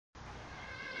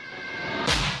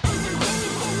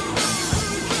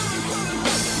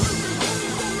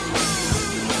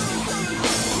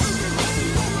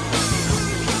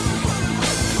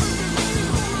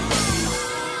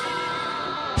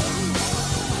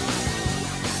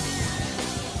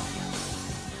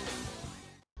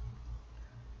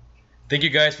Thank you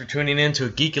guys for tuning in to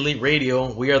Geek Elite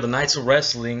Radio. We are the Knights of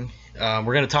Wrestling. We're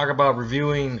going to talk about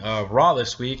reviewing Raw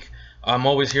this week. I'm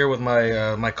always here with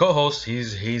my co-host.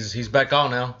 He's back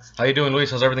on now. How you doing,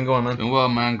 Luis? How's everything going, man? Doing well,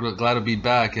 man. Glad to be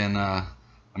back. And I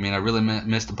really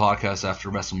missed the podcast after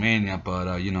WrestleMania,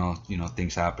 but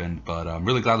things happened. But I'm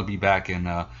really glad to be back,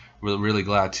 and really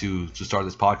glad to start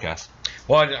this podcast.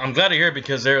 Well, I'm glad to hear it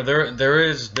because there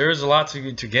is a lot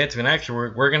to get to, and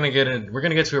actually we're gonna get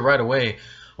to it right away.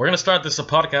 We're gonna start this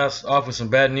podcast off with some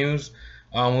bad news.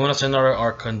 We want to send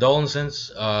our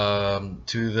condolences to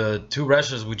the two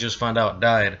wrestlers we just found out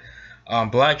died.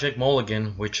 Blackjack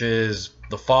Mulligan, which is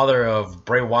the father of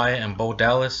Bray Wyatt and Bo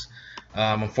Dallas.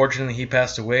 Unfortunately, he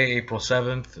passed away April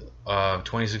 7th,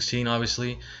 2016.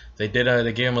 Obviously, they gave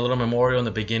him a little memorial in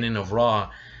the beginning of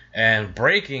Raw. And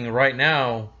breaking right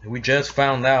now, we just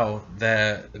found out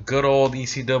that the good old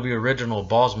ECW original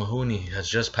Balls Mahoney has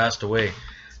just passed away.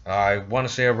 I want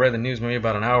to say I read the news maybe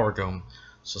about an hour ago.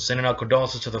 So sending out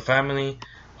condolences to the family.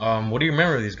 What do you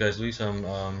remember of these guys, Luis?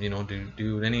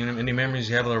 Do any memories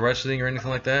you have of the wrestling or anything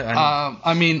like that?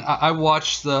 I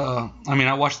watched the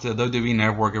WWE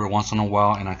Network every once in a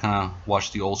while, and I kind of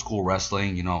watched the old school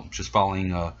wrestling. Just following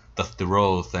the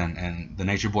Road and the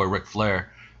Nature Boy Ric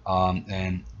Flair.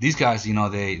 And these guys,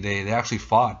 they actually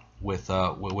fought with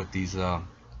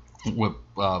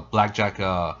Blackjack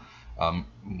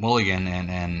Mulligan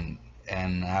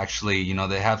and actually,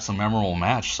 they have some memorable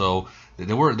match. So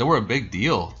they were a big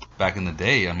deal back in the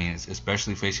day. I mean,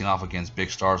 especially facing off against big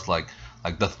stars like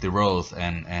Dusty Rhodes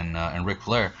and Ric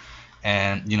Flair.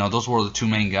 And those were the two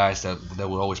main guys that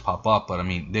would always pop up. But I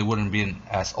mean, they wouldn't be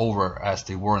as over as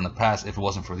they were in the past if it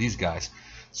wasn't for these guys.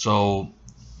 So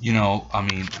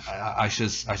I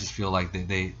just feel like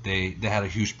they had a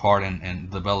huge part in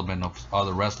the development of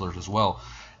other wrestlers as well.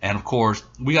 And of course,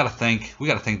 we gotta thank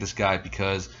this guy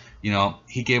because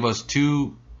he gave us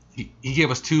two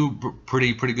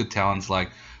pretty good talents like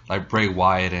Bray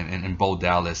Wyatt and Bo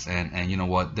Dallas, and you know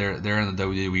what, they're in the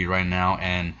WWE right now,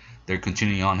 and they're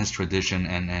continuing on his tradition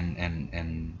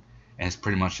and it's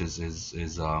pretty much his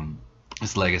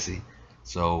legacy.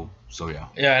 So yeah.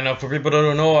 Yeah, I know. For people that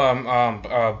don't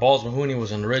know, Balls Mahoney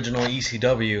was an original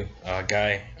ECW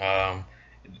guy.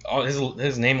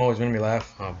 His name always made me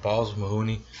laugh. Balls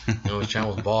Mahoney. His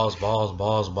channel was Balls.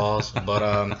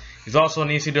 But he's also an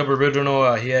ECW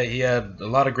original. He had a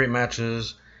lot of great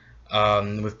matches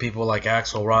with people like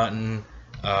Axel Rotten,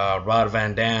 Rod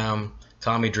Van Dam,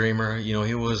 Tommy Dreamer. He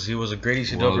was a great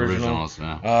ECW original.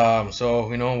 So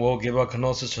we'll give our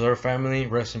condolences to their family.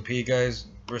 Rest in peace, guys.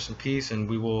 Rest in peace, and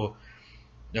we will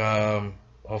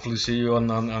hopefully see you on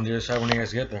the other side when you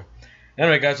guys get there.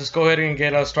 Anyway, guys, let's go ahead and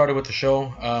get started with the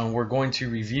show. We're going to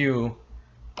review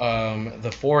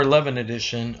the 4/11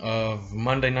 edition of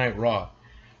Monday Night Raw.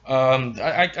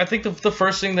 I think the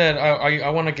first thing that I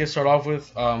want to start off with,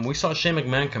 we saw Shane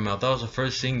McMahon come out. That was the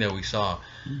first thing that we saw.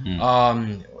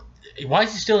 Mm-hmm. Why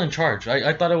is he still in charge?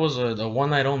 I thought it was a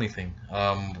one-night only thing.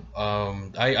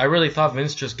 I really thought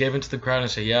Vince just gave into the crowd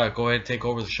and said, yeah, go ahead and take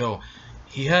over the show.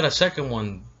 He had a second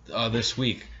one this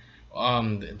week.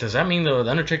 Does that mean the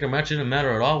Undertaker match didn't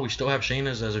matter at all? We still have Shane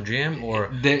as a GM,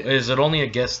 or is it only a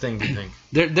guest thing, do you think?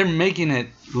 They're making it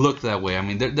look that way. I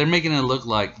mean, they're making it look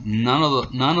like none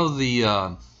of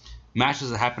the matches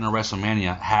that happen at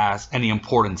WrestleMania has any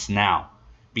importance now,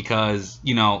 because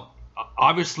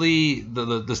obviously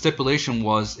the stipulation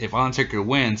was if Undertaker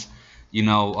wins,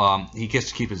 he gets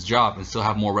to keep his job and still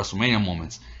have more WrestleMania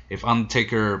moments. If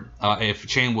Undertaker, if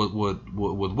Shane would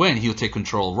win, he'll take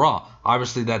control of Raw.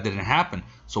 Obviously, that didn't happen.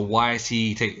 So why is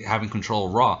he having control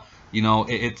of Raw?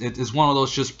 It's one of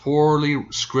those just poorly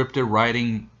scripted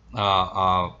writing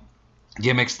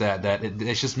gimmicks that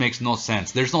it just makes no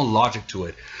sense. There's no logic to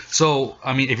it. So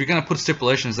I mean, if you're gonna put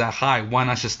stipulations that high, why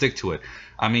not just stick to it?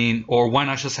 I mean, or why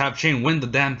not just have Shane win the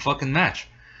damn fucking match?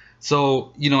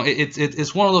 So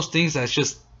it's one of those things that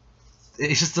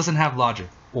it just doesn't have logic,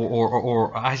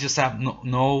 or I just have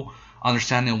no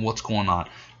understanding of what's going on.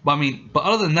 But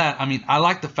other than that, I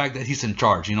like the fact that he's in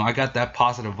charge. I got that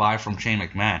positive vibe from Shane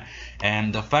McMahon,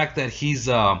 and the fact that he's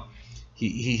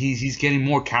getting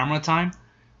more camera time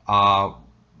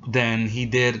than he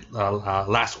did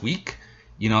last week.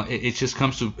 It just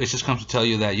comes to tell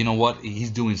you that he's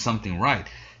doing something right,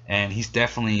 and he's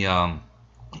definitely a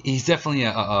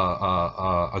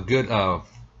good.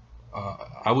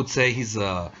 I would say he's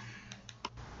a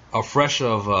fresh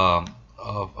of.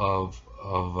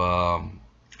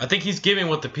 I think he's giving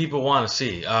what the people want to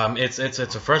see. It's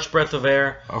a fresh breath of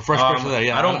air. A fresh breath of air.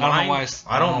 Yeah. I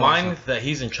don't mind that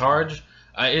he's in charge.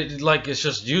 It's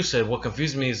just you said. What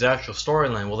confused me is the actual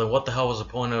storyline. Well, then what the hell was the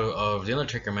point of the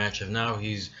Undertaker match if now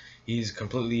he's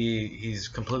he's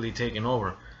completely taken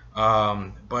over.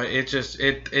 But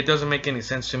it doesn't make any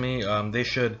sense to me. They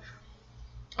should.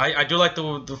 I do like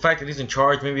the fact that he's in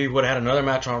charge. Maybe he would have had another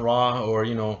match on Raw, or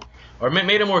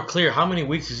made it more clear how many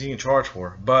weeks is he in charge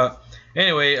for. But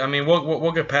anyway, I mean,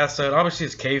 we'll get past that. Obviously,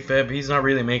 it's kayfabe. He's not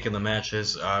really making the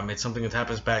matches. It's something that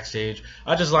happens backstage.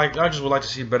 I just would like to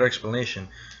see a better explanation.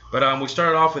 But we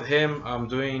started off with him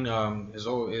doing his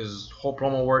whole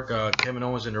promo work. Kevin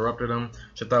Owens interrupted him,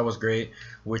 which I thought was great,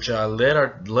 which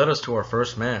led us to our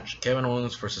first match: Kevin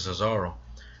Owens versus Cesaro.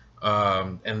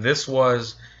 And this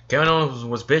was Kevin Owens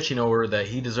was bitching over that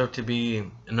he deserved to be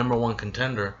a #1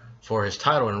 contender for his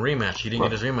title in rematch. He didn't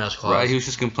get his rematch clause. Right, he was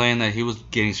just complaining that he was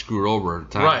getting screwed over.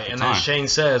 Then Shane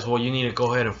says, "Well, you need to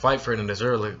go ahead and fight for it and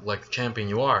deserve it like the champion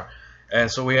you are." And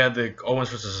so we had the Owens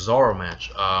versus Cesaro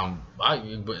match.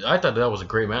 I thought that was a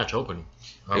great match opening.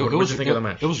 What did you think of the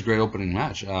match? It was a great opening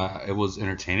match. It was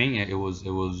entertaining. It was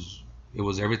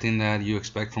everything that you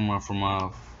expect from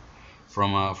a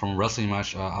wrestling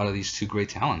match out of these two great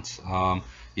talents. I'm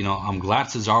glad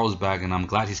Cesaro's back, and I'm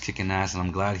glad he's kicking ass, and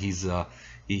I'm glad he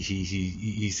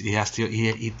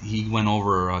went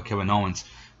over Kevin Owens,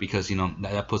 because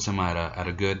that puts him at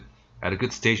a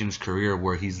good stage in his career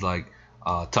where he's like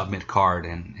top mid card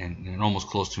and almost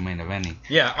close to main eventing.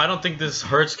 Yeah, I don't think this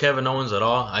hurts Kevin Owens at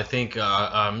all. I think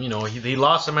he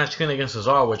lost the match clean against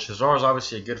Cesaro, which Cesaro's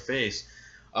obviously a good face.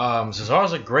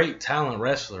 Cesaro's a great talent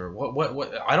wrestler.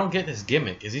 What I don't get his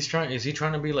gimmick. Is he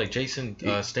trying to be like Jason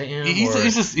Statham? He's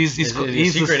a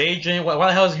secret agent. Why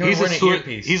the hell is he wearing an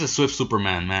earpiece? He's a Swift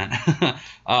Superman, man.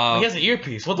 He has an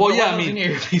earpiece. What the hell is he an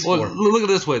earpiece for? Look at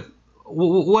this way.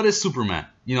 What is Superman?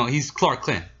 He's Clark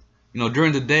Kent.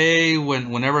 During the day,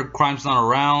 whenever crime's not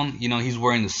around, he's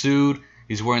wearing the suit,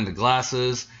 he's wearing the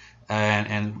glasses,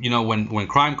 and when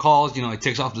crime calls, he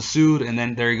takes off the suit, and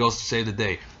then there he goes to save the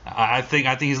day. I think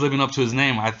he's living up to his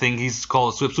name. I think he's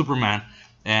called Swift Superman,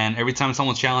 and every time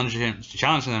someone challenges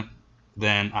him,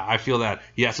 then I feel that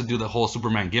he has to do the whole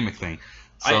Superman gimmick thing.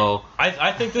 So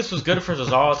I think this was good for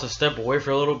Cesaro to step away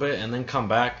for a little bit and then come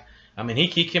back. I mean,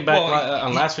 he came back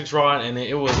on last week's Raw, and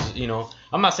it was,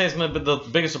 I'm not saying it's going to be the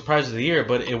biggest surprise of the year,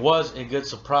 but it was a good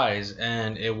surprise,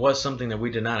 and it was something that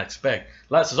we did not expect.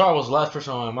 Cesaro was the last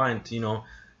person on my mind,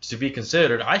 to be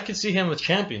considered. I could see him as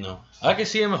champion, though. I could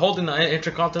see him holding the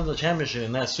Intercontinental Championship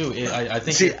in that suit. I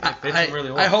think it fits him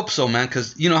really well. I hope so, man,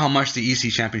 because you know how much the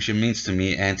EC Championship means to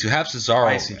me, and to have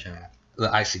Cesaro... IC champion. The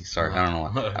IC, sorry, I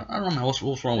don't know. I don't know what's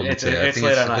wrong with me today. I think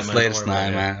it's late at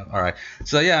night, man. All right.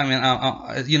 So yeah, I mean,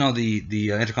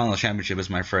 the Intercontinental Championship is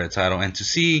my favorite title, and to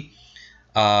see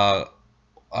Cesaro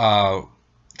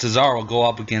go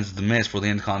up against The Miz for the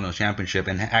Intercontinental Championship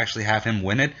and actually have him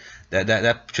win it,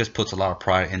 that just puts a lot of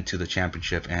pride into the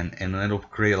championship, and it'll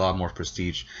create a lot more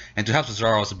prestige. And to have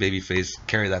Cesaro as a babyface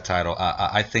carry that title,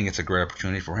 I think it's a great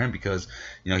opportunity for him, because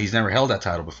he's never held that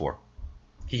title before.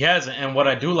 He hasn't, and what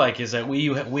I do like is that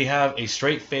we have a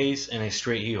straight face and a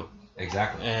straight heel.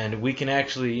 Exactly. And we can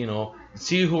actually,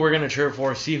 see who we're gonna cheer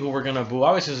for, see who we're gonna boo.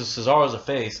 Obviously, Cesaro's a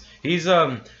face. He's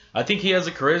I think he has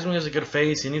a charisma. He has a good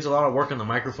face. He needs a lot of work on the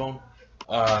microphone.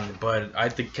 But I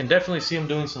can definitely see him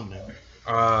doing something.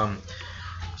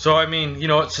 So I mean,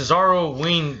 Cesaro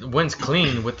wins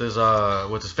clean with his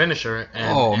finisher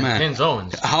and pins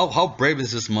Owens. How brave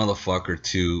is this motherfucker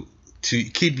to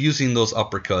keep using those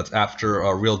uppercuts after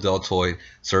a real deltoid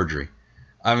surgery?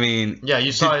 I mean, yeah,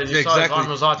 you saw his arm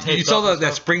was all taped up. You saw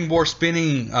that springboard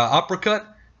spinning uppercut.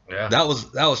 Yeah, that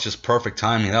was just perfect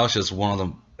timing. That was just one of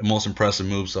the most impressive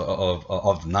moves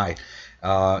of the night.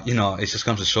 It just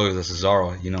comes to show you that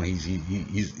Cesaro,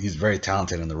 he's very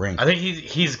talented in the ring. I think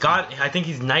he's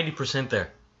 90%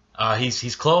 there.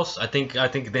 He's close. I think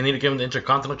they need to give him the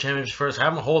Intercontinental Championship first.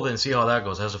 Have him hold it and see how that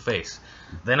goes as a face.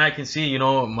 Then I can see,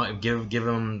 give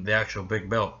him the actual big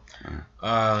belt.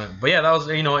 But yeah, that was,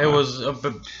 it was a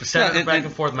back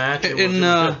and forth match.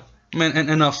 Man,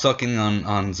 enough sucking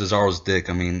on Cesaro's dick.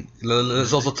 I mean,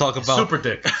 let's also talk about super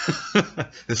dick,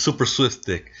 the super swift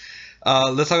dick.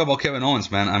 Let's talk about Kevin Owens,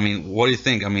 man. I mean, what do you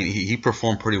think? I mean, he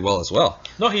performed pretty well as well.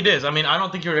 No, he did. I mean, I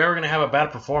don't think you're ever gonna have a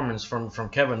bad performance from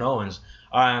Kevin Owens.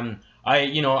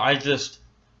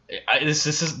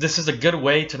 This is a good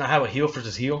way to not have a heel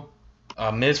versus heel.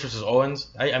 Miz versus Owens.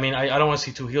 I don't want to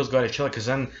see two heels go at each other, because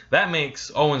then that makes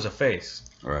Owens a face.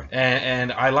 Right.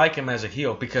 And I like him as a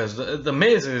heel, because the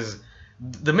Miz is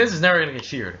never gonna get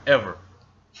cheered ever.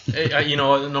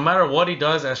 No matter what he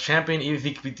does as champion,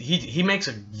 he makes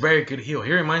a very good heel.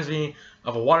 He reminds me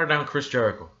of a watered down Chris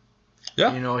Jericho.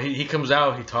 Yeah. He comes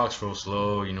out, he talks real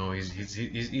slow.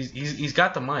 He's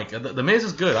got the mic. The Miz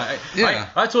is good.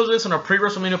 I told you this on our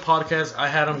pre-WrestleMania podcast. I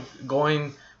had him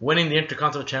going winning the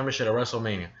Intercontinental Championship at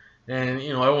WrestleMania. And,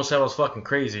 you know, everyone said it was fucking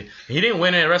crazy. He didn't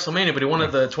win it at WrestleMania, but he won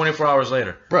it the 24 hours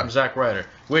later from Zack Ryder.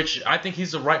 Which I think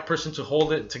he's the right person to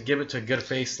hold it, to give it to a good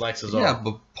face like Cesaro. Yeah,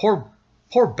 but poor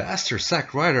bastard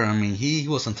Zack Ryder. I mean, he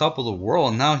was on top of the world,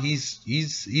 and now he's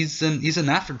an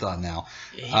afterthought now.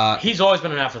 He's always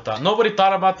been an afterthought. Nobody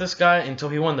thought about this guy until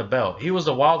he won the belt. He was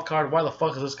the wild card. Why the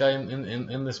fuck is this guy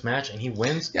in this match? And he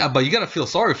wins. Yeah, but you gotta feel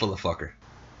sorry for the fucker.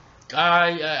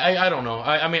 I don't know.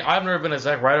 I mean, I've never been a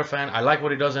Zack Ryder fan. I like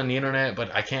what he does on the internet,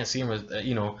 but I can't see him as,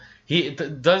 you know,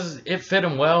 does it fit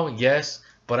him well? Yes,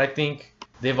 but I think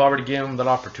they've already given him that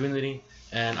opportunity.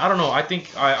 And I don't know. I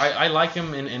think I like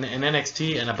him in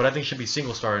NXT, but I think he should be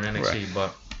single star in NXT.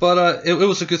 Right. But it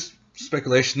was a good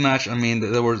speculation match. I mean,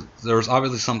 there was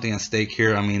obviously something at stake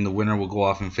here. I mean, the winner will go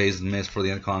off and face the Miz for the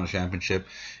Intercontinental Championship,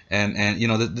 and you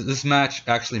know this match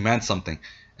actually meant something.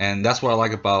 And that's what I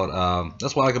like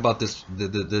about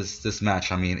this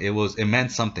match. I mean, it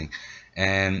meant something,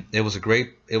 and it was a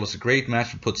great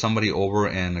match to put somebody over,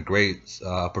 and a great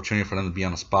opportunity for them to be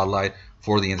on the spotlight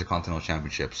for the Intercontinental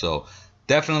Championship. So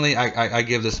definitely, I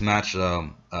give this match a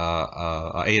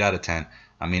 8 out of 10.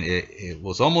 I mean, it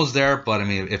was almost there, but I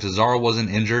mean, if Cesaro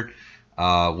wasn't injured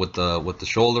with the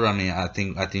shoulder, I mean, I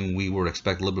think we would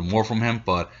expect a little bit more from him.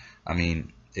 But I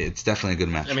mean, it's definitely a good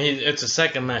match. I mean, it's a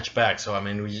second match back, so I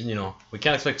mean, we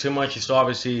can't expect too much. He's still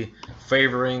obviously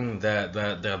favoring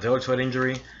the deltoid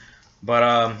injury,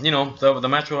 but you know, the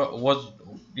match was,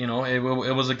 you know, it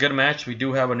was a good match. We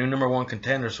do have a new number one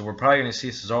contender, so we're probably gonna see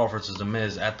Cesaro versus The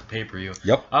Miz at the pay-per-view.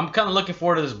 Yep. I'm kind of looking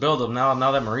forward to this build-up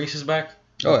now that Maurice is back.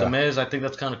 The Miz, I think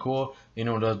that's kind of cool. You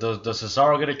know, does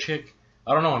Cesaro get a chick?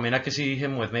 I don't know. I mean, I could see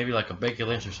him with maybe like a Becky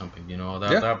Lynch or something. You know,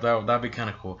 that'd be kind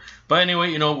of cool. But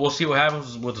anyway, you know, we'll see what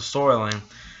happens with the storyline.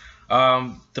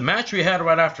 The match we had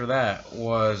right after that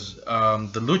was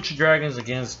the Lucha Dragons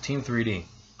against Team 3D.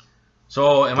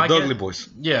 So the Dudley Boys.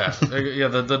 Yeah,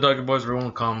 the Dudley Boys were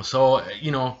going to come. So you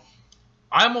know,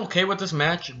 I'm okay with this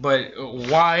match, but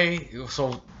why?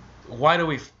 So why do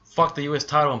we fuck the U.S.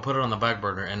 title and put it on the back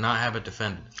burner and not have it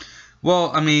defended?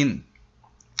 Well, I mean,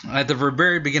 at the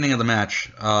very beginning of the match,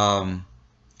 the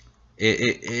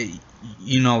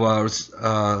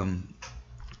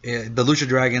Lucha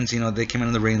Dragons, you know, they came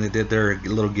in the ring, they did their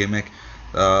little gimmick.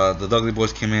 The Dudley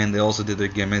Boys came in, they also did their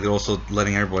gimmick. They're also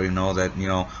letting everybody know that, you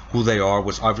know, who they are,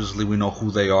 which obviously we know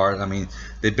who they are. I mean,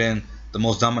 they've been the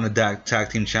most dominant tag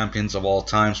team champions of all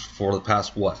times for the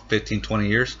past 15, 20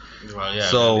 years. Well, yeah,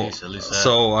 so at least that.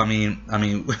 So I mean,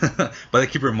 but they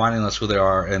keep reminding us who they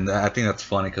are, and I think that's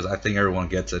funny because I think everyone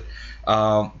gets it.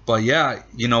 But yeah,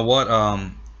 you know what?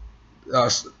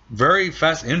 Very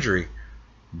fast injury,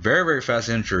 very fast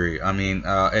injury. I mean,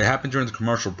 it happened during the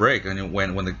commercial break, and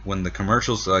when the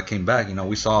commercials came back, you know,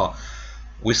 we saw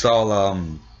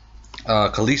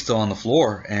Kalisto on the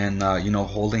floor and you know,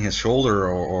 holding his shoulder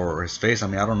or his face. I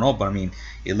mean, I don't know, but I mean,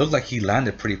 it looked like he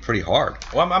landed pretty hard.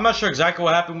 Well, I'm not sure exactly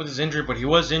what happened with his injury, but he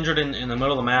was injured in the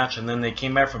middle of the match, and then they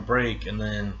came back from break, and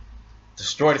then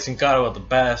destroyed Sin Cara with the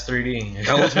badass 3D.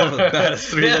 That was one of the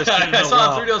baddest 3D. Yeah, I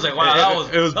saw the 3D. I was like, wow,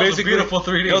 that was a beautiful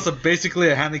 3D. It was basically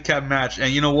a handicap match,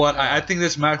 and you know what? I think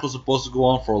this match was supposed to go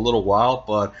on for a little while,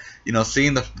 but you know,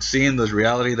 seeing the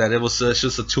reality that it was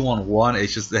just a 2-on-1,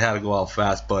 it's just they had to go out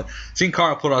fast. But Sin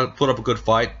Cara put up a good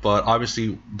fight, but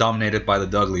obviously dominated by the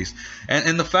Dudleys,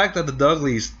 and the fact that the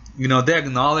Dudleys, you know, they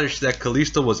acknowledged that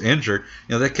Kalisto was injured.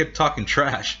 You know, they kept talking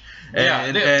trash.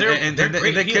 They're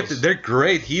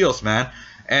great heels, man.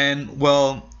 And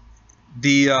well,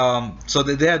 so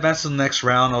they advanced to the next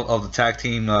round of the tag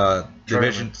team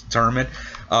division tournament.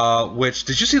 Which,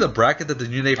 did you see the bracket that the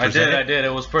New Day presented? I did.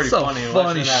 It was pretty Some funny.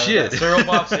 Funny shit. That cereal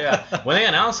box, yeah. When they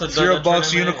announced it, cereal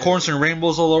box, unicorns and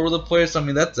rainbows all over the place. I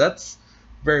mean, that's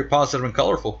very positive and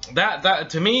colorful. That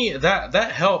to me,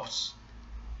 that helps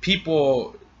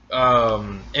people.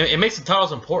 It makes the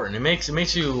titles important. It makes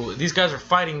you. These guys are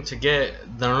fighting to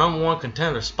get the number one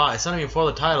contender spot. It's not even for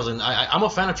the titles, and I'm a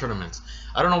fan of tournaments.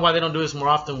 I don't know why they don't do this more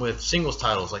often with singles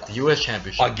titles, like the U.S.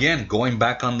 Championship. Again, going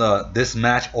back on this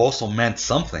match also meant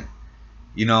something.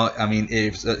 You know, I mean,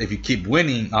 if you keep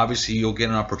winning, obviously you'll get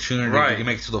an opportunity. Right. You can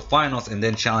make it to the finals and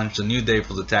then challenge the New Day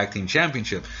for the tag team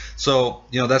championship. So,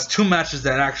 you know, that's two matches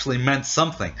that actually meant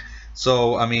something.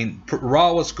 So, I mean,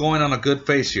 Raw was going on a good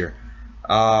pace here.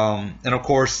 And of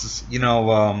course, you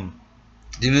know,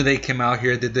 the New Day came out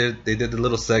here. They did the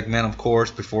little segment, of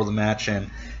course, before the match, and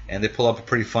they pull up a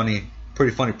pretty funny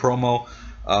promo.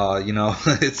 You know,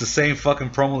 it's the same fucking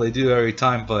promo they do every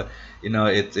time, but you know,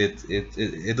 it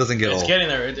doesn't get old. It's getting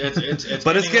there. It's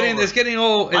but it's getting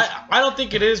old. I don't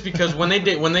think it is, because when they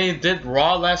did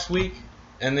Raw last week,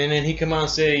 and then he come out and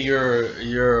say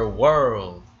your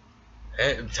world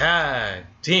Tag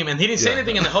team, and he didn't say Yeah.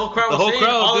 anything, and the whole crowd The was whole saying,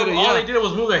 crowd did it, all yeah. they did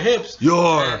was move their hips.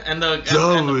 Your And the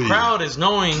crowd is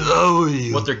knowing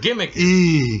what their gimmick is.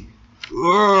 WWE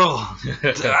World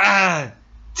Tag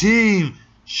Team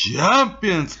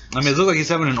Champions. I mean, it looks like he's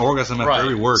having an orgasm after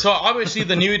every word. So obviously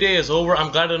the New Day is over.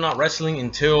 I'm glad they're not wrestling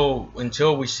until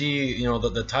we see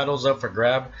the titles up for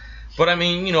grab. But I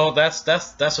mean, that's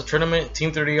a tournament.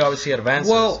 Team 30 obviously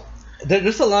advances. Well,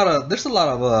 there's a lot of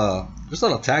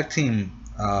tag team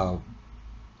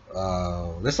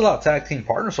there's a lot of tag team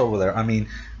partners over there. I mean,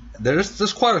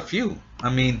 there's quite a few. I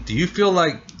mean, do you feel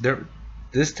like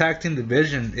this tag team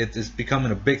division is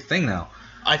becoming a big thing now?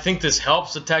 I think this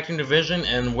helps the tag team division,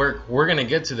 and we're gonna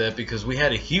get to that because we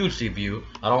had a huge debut.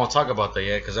 I don't want to talk about that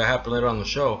yet because that happened later on the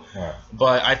show. Right.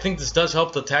 But I think this does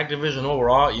help the tag division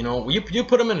overall. You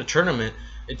put them in a tournament.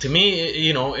 To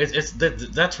me,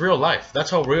 that's real life. That's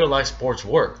how real life sports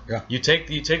work. Yeah. You take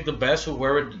the best,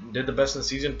 whoever did the best in the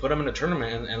season, put them in a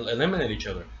tournament and eliminate each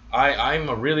other. I'm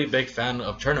a really big fan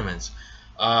of tournaments.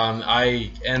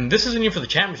 And this isn't even for the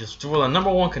championships. We're the number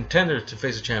one contender to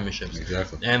face the championships.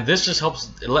 Exactly. And this just helps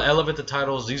elevate the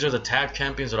titles. These are the tag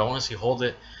champions that I want to see hold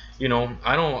it.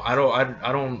 I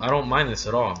don't mind this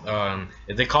at all.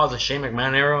 If they call it the Shane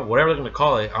McMahon era, whatever they're gonna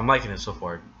call it, I'm liking it so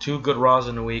far. 2 good Raws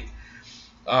in a week.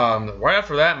 Right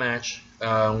after that match,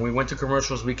 we went to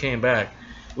commercials. We came back.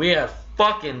 We had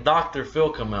fucking Dr.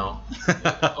 Phil come out.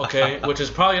 Okay, which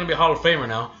is probably gonna be a Hall of Famer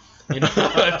now. For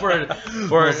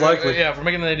Most likely. Yeah, for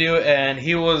making the deal, and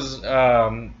he was,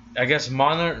 I guess,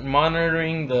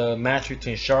 monitoring the match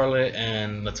between Charlotte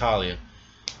and Natalya.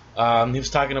 He was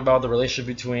talking about the relationship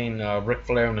between Ric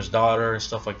Flair and his daughter and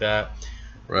stuff like that.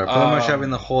 Right, pretty much having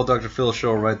the whole Dr. Phil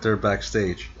show right there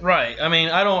backstage. Right. I mean,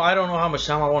 I don't know how much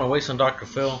time I want to waste on Dr.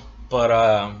 Phil,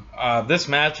 but this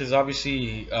match is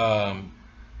obviously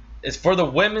it's for the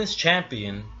women's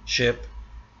championship.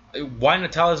 Why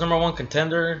Natalya's number one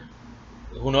contender?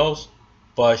 Who knows?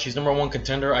 But she's number one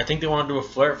contender. I think they want to do a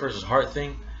Flair versus Hart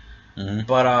thing. Mm-hmm.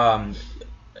 But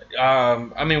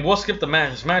I mean, we'll skip the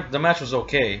match. The match was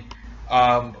okay.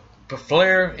 But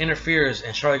Flair interferes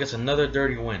and Charlotte gets another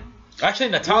dirty win. Actually,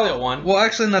 Natalya won. Well,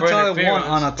 actually, Natalya won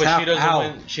on a tap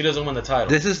out. She doesn't win the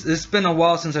title. It's been a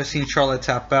while since I've seen Charlotte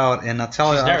tap out, and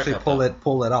Natalya actually pull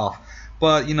it off.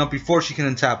 But before she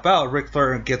can tap out, Ric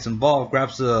Flair gets involved,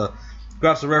 grabs the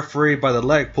referee by the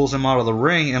leg, pulls him out of the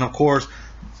ring, and of course,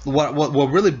 what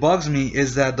really bugs me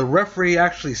is that the referee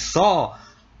actually saw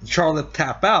Charlotte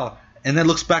tap out, and then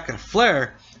looks back at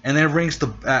Flair, and then rings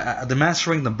the master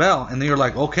ring the bell, and then you're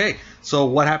like, okay, so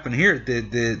what happened here?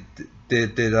 Did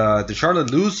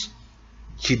Charlotte lose?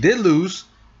 She did lose,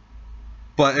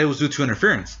 but it was due to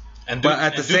interference. And due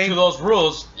to those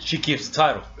rules, she keeps the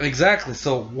title. Exactly.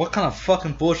 So what kind of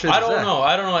fucking bullshit is that?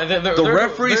 I don't know. The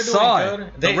referee saw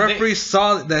it. The referee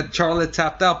saw that Charlotte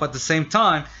tapped out, but at the same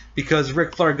time, because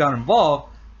Ric Flair got involved,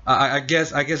 I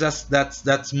guess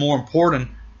that's more important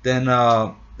than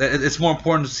it's more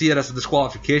important to see it as a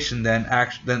disqualification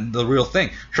than the real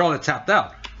thing. Charlotte tapped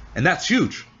out, and that's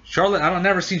huge. Charlotte, I've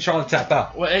never seen Charlotte tap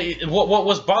out. Well, what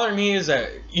was bothering me is that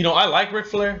I like Ric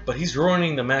Flair, but he's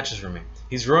ruining the matches for me.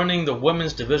 He's ruining the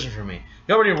women's division for me.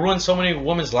 He already ruined so many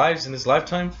women's lives in his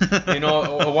lifetime.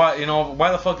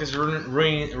 Why the fuck is he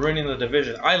ruining the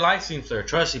division? I like seeing Flair,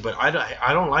 trust me, but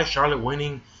I don't like Charlotte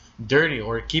winning dirty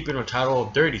or keeping her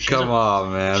title dirty. Come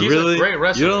on, man. She's really? a great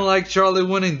wrestler. You don't like Charlotte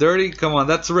winning dirty? Come on,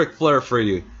 that's Ric Flair for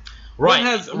you. Right. When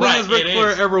has Ric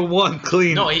Flair ever won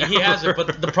clean? No, he hasn't.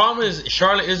 But the problem is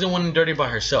Charlotte isn't winning dirty by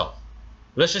herself.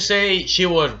 Let's just say she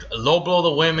would low blow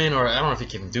the women, or I don't know if you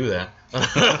can do that.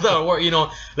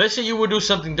 Let's say you would do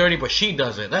something dirty, but she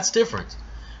does it. That's different.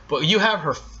 But you have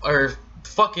her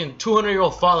fucking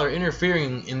 200-year-old father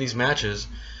interfering in these matches.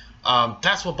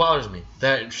 That's what bothers me.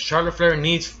 That Charlotte Flair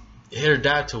needs her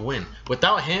dad to win.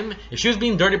 Without him, if she was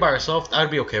being dirty by herself,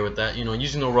 I'd be okay with that.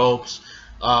 Using the ropes.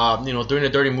 Doing a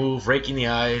dirty move, raking the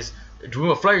eyes, doing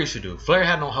what Flair used to do. Flair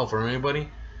had no help from anybody,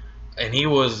 and he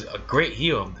was a great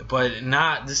heel. But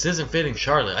this isn't fitting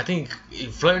Charlotte. I think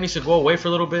Flair needs to go away for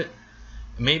a little bit.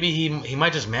 Maybe he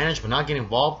might just manage but not get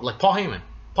involved. Like Paul Heyman.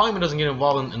 Paul Heyman doesn't get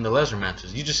involved in the Lesnar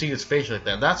matches. You just see his face like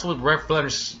that. That's what Ric Flair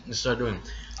needs to start doing.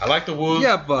 I like the woos.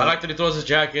 Yeah, but I like that he throws his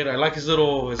jacket. I like his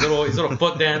little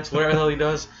foot dance, whatever the hell he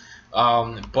does.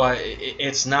 But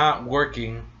it's not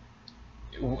working.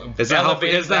 It's not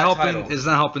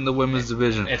helping the women's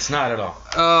division. It's not at all.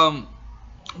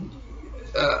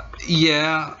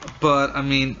 Yeah, but I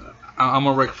mean, I'm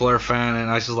a Ric Flair fan, and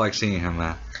I just like seeing him,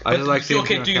 man. I just like seeing him.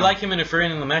 Okay, do you like him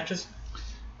interfering in the matches?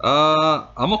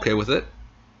 I'm okay with it.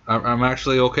 I'm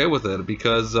actually okay with it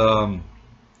because that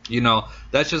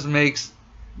just makes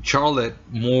Charlotte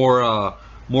more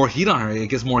heat on her. It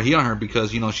gets more heat on her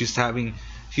because she's having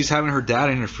her dad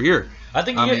interfere. I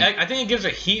think it gives her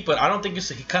heat, but I don't think it's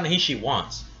the kind of heat she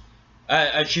wants.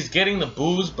 She's getting the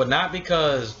boos, but not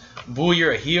because boo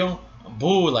you're a heel.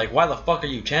 Boo, like, why the fuck are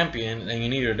you champion and you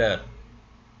need your dad?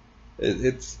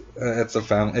 It's a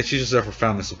family. She's just there for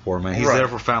family support, man. He's there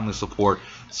for family support.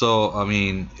 So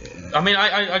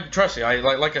I trust you.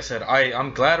 Like I said,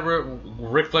 I'm glad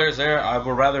Ric Flair's there. I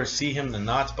would rather see him than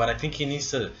not, but I think he needs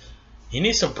to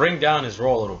bring down his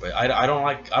role a little bit. I don't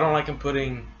like him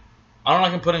putting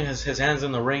his hands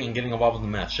in the ring and getting involved in the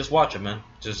match. Just watch it, man.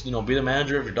 Just be the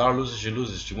manager. If your daughter loses, she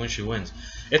loses. She wins, she wins.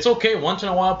 It's okay once in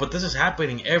a while, but this is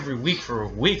happening every week for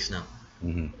weeks now.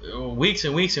 Mm-hmm. Weeks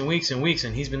and weeks and weeks and weeks,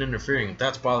 and he's been interfering.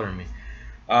 That's bothering me.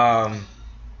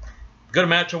 Good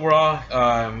match overall.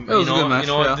 It was a good match.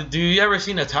 Yeah. Do you ever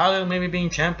see Natalya maybe being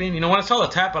champion? When I saw the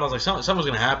tap out, I was like, something's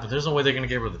gonna happen. There's no way they're gonna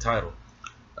give her the title.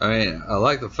 I mean, I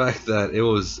like the fact that it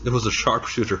was a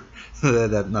sharpshooter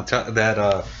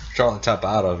that Charlotte tapped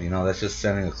out of. That's just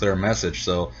sending a clear message.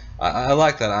 So I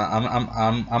like that.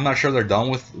 I'm not sure they're done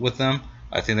with them.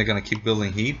 I think they're gonna keep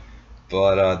building heat,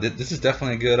 but this is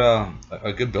definitely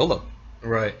a good build up.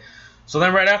 Right. So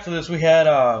then right after this we had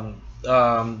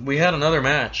another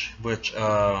match, which you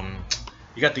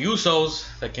got the Usos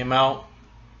that came out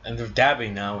and they're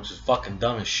dabbing now, which is fucking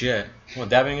dumb as shit. You know what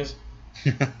dabbing is?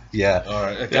 Yeah. All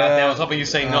right. Goddamn, I was hoping you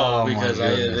say no because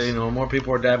more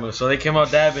people are dabbing. So they came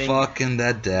out dabbing. Fucking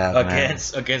that dab,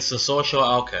 against the Social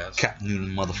Outcasts. Cap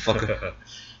Newton, motherfucker.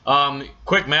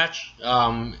 Quick match.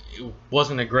 It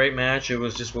wasn't a great match. It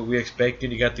was just what we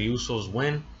expected. You got the Usos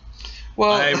win.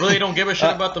 Well, I really don't give a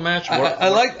shit about the match. I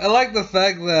like the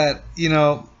fact that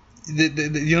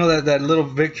that little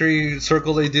victory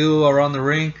circle they do around the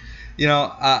ring.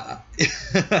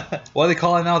 What do they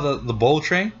call it now? The bowl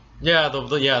train. Yeah,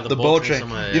 the bowl train.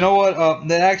 You know what?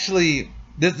 They actually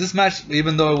this match,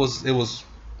 even though it was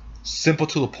simple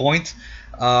to the point,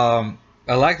 I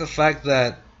like the fact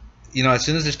that as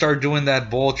soon as they started doing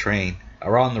that bowl train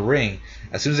around the ring,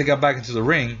 as soon as they got back into the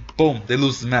ring, boom, they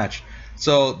lose the match.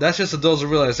 So that's just a dose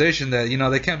of realization that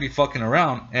they can't be fucking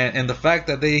around, and the fact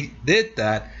that they did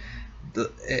that,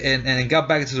 and got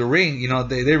back into the ring,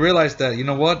 they realized that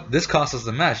this cost us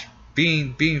the match.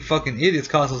 Being fucking idiots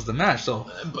cost us the match. So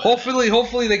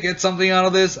hopefully they get something out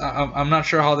of this. I'm not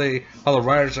sure how the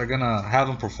writers are gonna have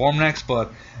them perform next,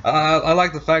 but I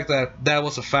like the fact that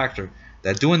was a factor.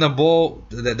 That doing that bowl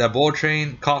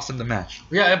train cost them the match.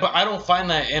 Yeah, but I don't find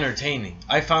that entertaining.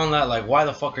 I found that, like, why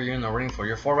the fuck are you in the ring for?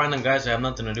 You're four random guys that have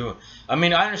nothing to do. I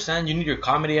mean, I understand you need your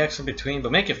comedy acts in between,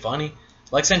 but make it funny.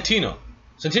 Like Santino.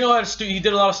 Santino he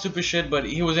did a lot of stupid shit, but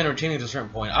he was entertaining to a certain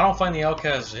point. I don't find the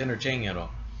Outcasts entertaining at all.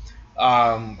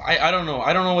 I don't know.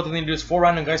 I don't know what they need to do. It's four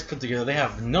random guys put together. They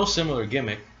have no similar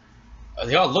gimmick.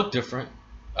 They all look different.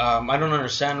 I don't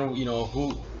understand,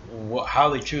 how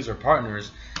they choose their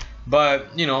partners.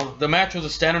 But, the match was a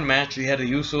standard match. You had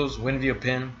the Usos win via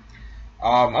pin.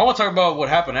 I want to talk about what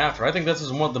happened after. I think this is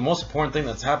the most important thing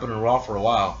that's happened in Raw for a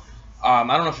while. I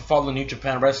don't know if you follow New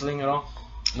Japan Wrestling at all.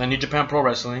 New Japan Pro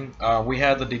Wrestling. We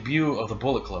had the debut of the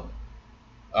Bullet Club.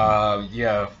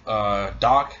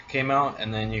 Doc came out,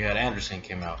 and then you had Anderson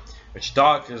came out. Which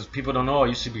Doc, as people don't know,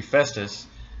 used to be Festus.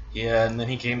 Yeah, and then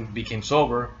he became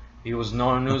sober. He was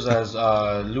known as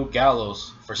Luke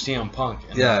Gallows for CM Punk.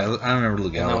 I remember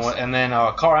Luke Gallows. And then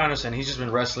Carl Anderson, he's just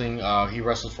been wrestling. He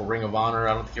wrestled for Ring of Honor.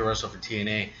 I don't think he wrestled for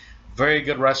TNA. Very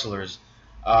good wrestlers.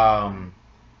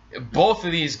 Both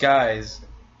of these guys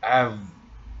have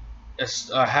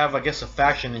I guess, a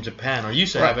faction in Japan, or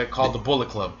used to have it, called the Bullet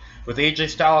Club, with AJ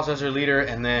Styles as their leader,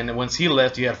 and then once he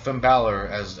left, you had Finn Balor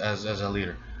as a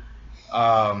leader.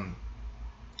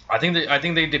 I think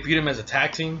they debuted him as a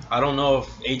tag team. I don't know if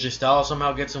AJ Styles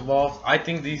somehow gets involved. I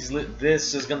think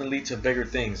this is going to lead to bigger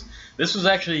things. This was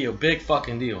actually a big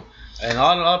fucking deal. And a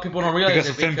lot of people don't realize because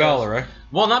of Finn Balor, right?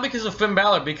 Well, not because of Finn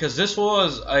Balor, because this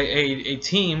was a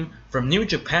team from New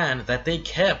Japan that they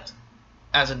kept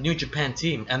as a New Japan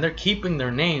team. And they're keeping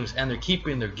their names and they're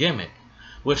keeping their gimmick,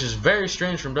 which is very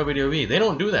strange from WWE. They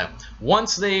don't do that.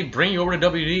 Once they bring you over to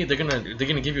WWE, they're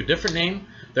gonna give you a different name.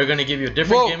 They're gonna give you a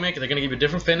different gimmick. They're gonna give you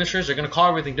different finishers. They're gonna call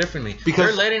everything differently. Because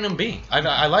they're letting them be.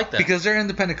 I like that. Because they're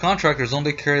independent contractors. Don't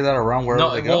they carry that around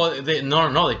wherever they go? Well, they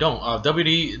don't.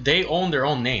 WWE, they own their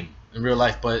own name in real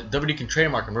life, but WWE can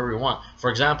trademark them wherever you want. For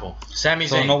example, Sami Zayn.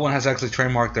 So no one has actually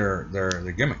trademarked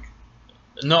their gimmick.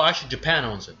 No, actually, Japan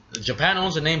owns it. Japan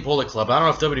owns the name Bullet Club. I don't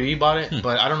know if WWE bought it,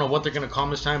 but I don't know what they're gonna call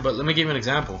them this time. But let me give you an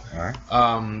example. All right.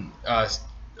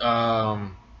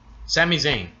 Sami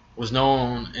Zayn was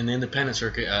known in the independent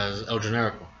circuit as El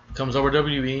Generico. Comes over to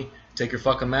WWE, Take your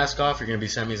fucking mask off. You're gonna be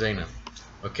Sami Zayn now.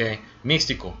 Okay,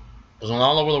 Místico. Was on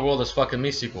all over the world as fucking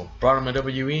Místico. Brought him to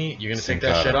WWE. You're gonna take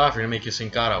that shit off. You're gonna make you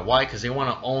Sin Cara. Why? Because they want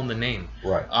to own the name.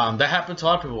 Right. That happened to a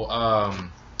lot of people.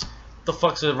 The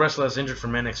fuck's the wrestler that's injured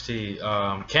from NXT?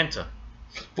 Kenta.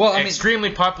 Well, I mean, extremely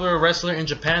popular wrestler in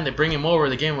Japan. They bring him over.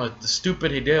 They gave him the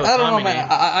stupid Hideo. I don't know, man. Name.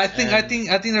 I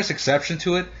think there's exception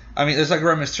to it. I mean, it's like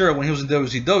Rey Mysterio. When he was in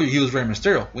WCW, he was Rey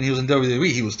Mysterio. When he was in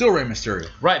WWE, he was still Rey Mysterio.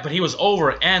 Right, but he was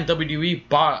over, and WWE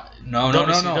bought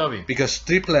WCW. No. Because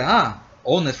AAA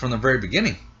owned it from the very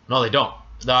beginning. No, they don't.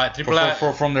 The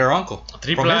AAA from their uncle.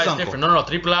 AAA is different. No.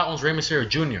 AAA owns Rey Mysterio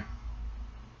Jr.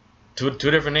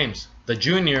 Two different names. The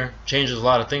Junior changes a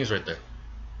lot of things right there.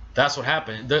 That's what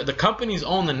happened. The companies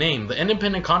own the name. The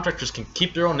independent contractors can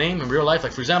keep their own name in real life.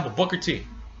 Like, for example, Booker T.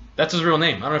 That's his real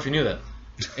name. I don't know if you knew that.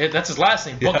 That's his last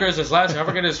name. Booker is his last name. I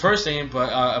forget his first name,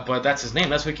 but that's his name.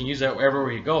 That's why he can use that wherever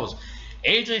he goes.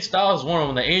 AJ Styles is one of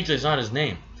them. The AJ is not his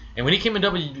name. And when he came in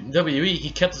WWE, he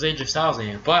kept his AJ Styles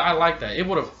name. But I like that. It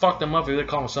would have fucked him up if they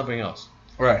called him something else.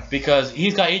 Right. Because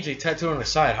he's got AJ tattooed on his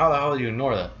side. How the hell do you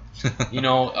ignore that? You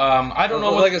know, I don't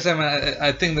know. Like I said, man,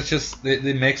 I think that's just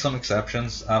they make some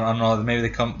exceptions. I don't know. Maybe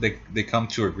they come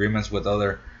to agreements with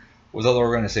other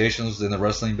organizations in the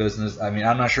wrestling business. I mean,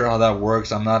 I'm not sure how that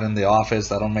works. I'm not in the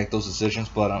office. I don't make those decisions,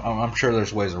 but I'm sure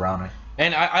there's ways around it.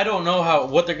 And I don't know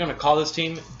what they're gonna call this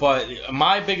team, but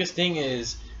my biggest thing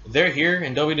is they're here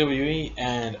in WWE,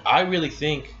 and I really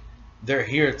think they're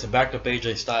here to back up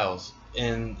AJ Styles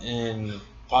in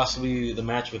possibly the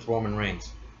match with Roman Reigns.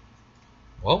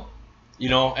 Well, you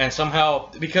know, and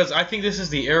somehow, because I think this is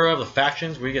the era of the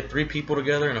factions where you get three people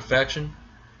together in a faction.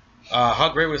 How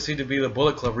great would it seem to be the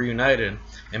Bullet Club reunited,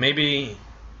 and maybe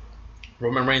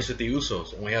Roman Reigns with the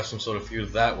Usos, and we have some sort of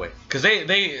feud that way. Because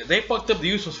they fucked up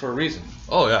the Usos for a reason.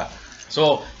 Oh, yeah.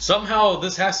 So somehow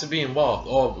this has to be involved.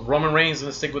 Oh, Roman Reigns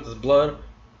going to stick with his blood.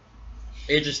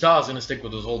 AJ Styles going to stick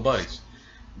with his old buddies.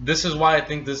 This is why I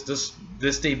think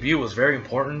this debut was very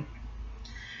important.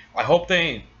 I hope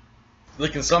they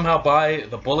can somehow buy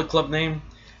the Bullet Club name.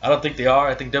 I don't think they are.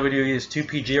 I think WWE is too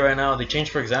PG right now. They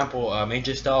changed, for example,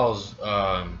 AJ Styles,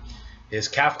 his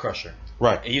calf crusher.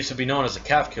 Right. It used to be known as a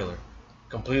calf killer.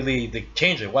 Completely, they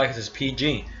changed it. Why? Because it's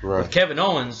PG. Right. With Kevin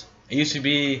Owens, it used to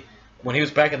be, when he was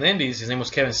back in the Indies, his name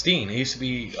was Kevin Steen. It used to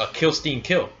be a Kill Steen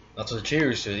Kill. That's what the cheer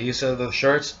used to. He used to have the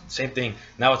shirts, same thing.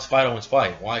 Now it's Fight Owens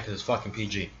Fight. Why? Because it's fucking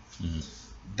PG. Mm-hmm.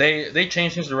 They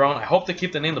changed things around. I hope they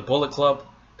keep the name the Bullet Club.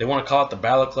 They want to call it the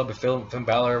Balor Club if Finn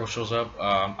Balor shows up.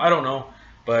 I don't know.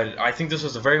 But I think this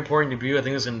was a very important debut. I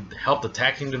think it's going to help the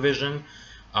tag team division.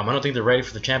 I don't think they're ready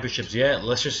for the championships yet.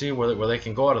 Let's just see where they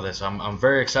can go out of this. I'm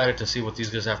very excited to see what these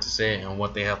guys have to say and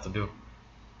what they have to do.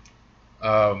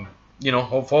 You know,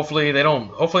 hopefully they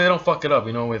don't fuck it up.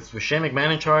 You know, with Shane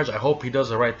McMahon in charge, I hope he does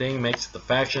the right thing, makes it the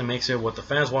faction, makes it what the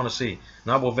fans want to see,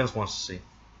 not what Vince wants to see.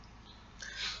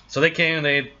 So they came,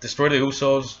 they destroyed the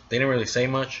Usos. They didn't really say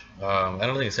much. I don't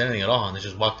think they said anything at all, and they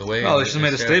just walked away. No, they just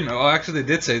made a statement. Well, actually, they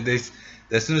did say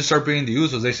as soon as they started beating the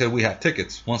Usos, they said we had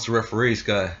tickets. Once the referees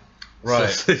got right,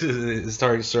 so they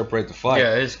started to separate the fight.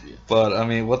 Yeah, but I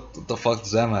mean, what the fuck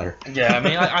does that matter? Yeah, I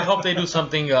mean, I hope they do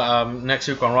something next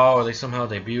week on Raw, or they somehow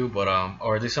debut,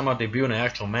 or they somehow debut in an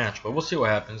actual match. But we'll see what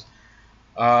happens.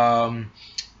 Right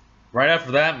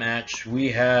after that match,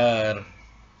 we had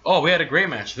a great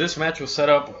match. This match was set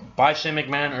up by Shane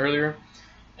McMahon earlier,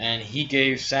 and he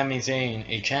gave Sami Zayn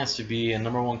a chance to be a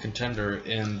 #1 contender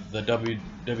in the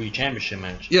WWE Championship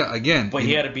match. Yeah, again. But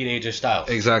he had to beat AJ Styles.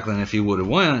 Exactly, and if he would have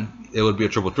won, it would be a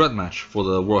triple threat match for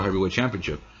the World Heavyweight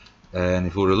Championship. And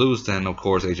if he would have lost, then of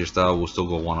course AJ Styles will still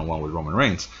go 1-on-1 with Roman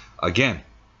Reigns. Again,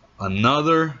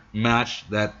 another match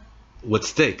that with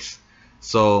stakes.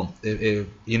 So it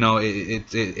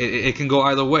can go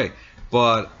either way.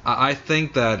 But I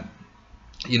think that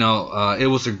it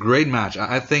was a great match.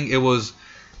 I think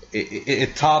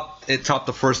it topped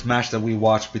the first match that we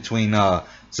watched between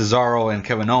Cesaro and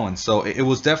Kevin Owens. So it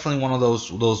was definitely one of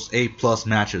those A+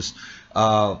 matches.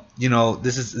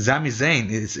 This is Sami Zayn.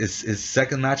 It's his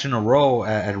second match in a row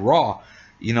at Raw.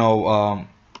 Going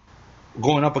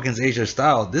up against AJ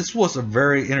Styles. This was a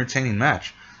very entertaining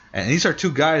match. And these are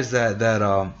two guys that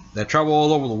travel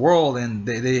all over the world, and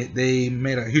they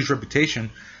made a huge reputation,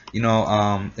 in other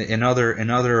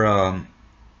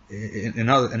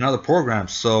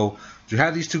programs. So to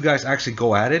have these two guys actually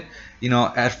go at it,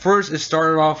 at first it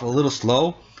started off a little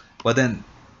slow, but then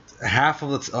half of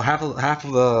the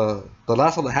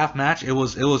last of the half match, it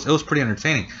was pretty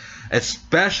entertaining,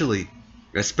 especially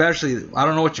I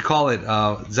don't know what you call it,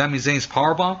 Sami Zayn's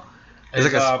powerbomb. It's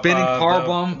like a spinning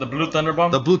powerbomb. The Blue Thunder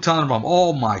Bomb? The Blue Thunder Bomb.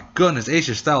 Oh my goodness.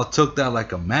 AJ Styles took that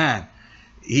like a man.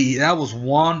 That was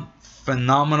one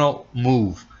phenomenal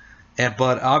move,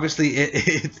 but obviously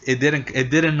it didn't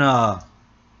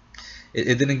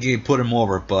get put him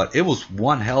over. But it was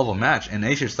one hell of a match. And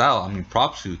AJ Styles, I mean,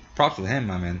 props to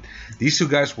him. I mean, these two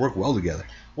guys work well together.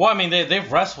 Well, I mean,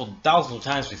 they've wrestled thousands of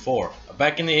times before.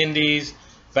 Back in the Indies,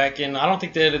 I don't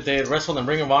think they had wrestled in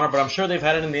Ring of Honor, but I'm sure they've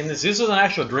had it in the Indies. This is an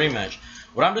actual dream match.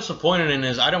 What I'm disappointed in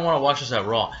is I didn't want to watch this at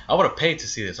Raw. I would have paid to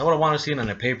see this. I would have wanted to see it on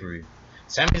a pay-per-view.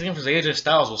 Sami Zayn versus AJ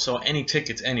Styles will sell any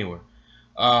tickets anywhere.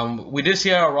 We did see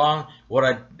it at Raw.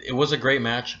 It was a great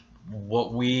match.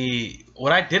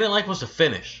 What I didn't like was the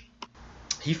finish.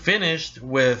 He finished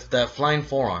with that flying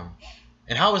forearm.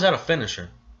 And how is that a finisher?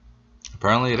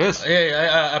 Apparently it is.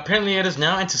 Yeah, apparently it is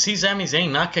now. And to see Sami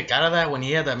Zayn not kick out of that when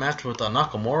he had that match with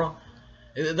Nakamura,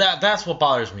 that's what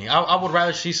bothers me. I would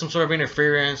rather see some sort of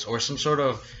interference or some sort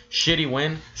of shitty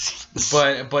win.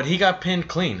 But he got pinned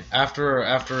clean after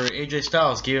AJ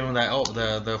Styles gave him that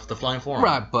the flying forearm.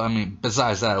 Right, but I mean,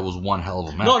 besides that, it was one hell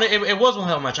of a match. No, it was one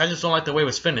hell of a match. I just don't like the way it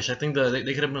was finished. I think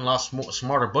they could have been a lot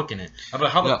smarter booking it. But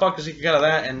how the fuck does he get out of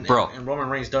that and Roman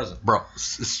Reigns doesn't? Bro,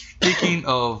 speaking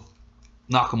of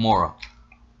Nakamura,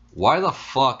 why the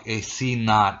fuck is he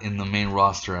not in the main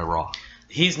roster at Raw?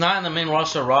 He's not in the main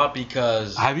roster of Raw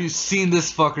because... Have you seen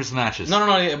this fucker's matches? No.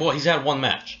 Well, he's had one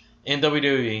match in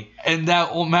WWE. And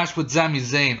that old match with Sami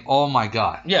Zayn, oh my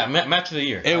god. Yeah, match of the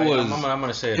year. I'm going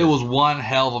to say it. It was one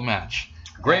hell of a match.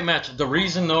 Great match. The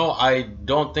reason, though, I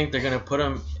don't think they're going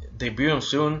to debut him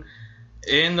soon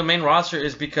in the main roster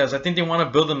is because I think they want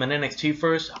to build him in NXT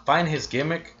first, find his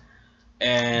gimmick,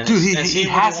 and dude, and he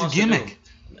has a gimmick.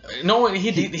 No,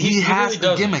 he has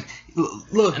really a gimmick.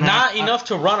 Look, man, not enough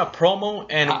to run a promo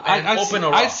and open a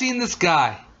Raw. I've seen this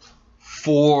guy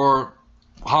for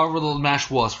however the match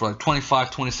was for like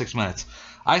 25, 26 minutes.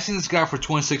 I've seen this guy for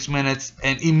 26 minutes,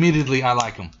 and immediately I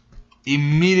like him.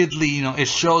 Immediately, it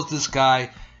shows this guy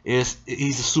he's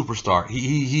a superstar.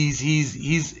 He's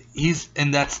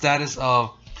in that status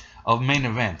of main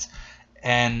event.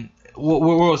 And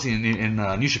where was he in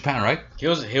New Japan, right? He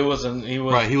was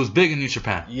right. He was big in New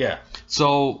Japan. Yeah.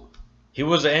 So he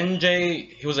was an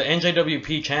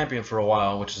NJWP champion for a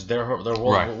while, which is their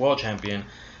world champion.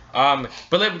 But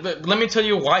let me tell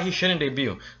you why he shouldn't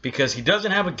debut, because he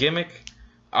doesn't have a gimmick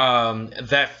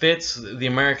that fits the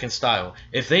American style.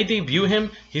 If they debut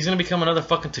him, he's gonna become another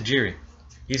fucking Tajiri.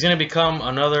 He's gonna become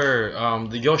another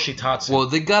the Yoshitatsu. Well,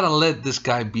 they gotta let this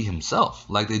guy be himself,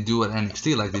 like they do at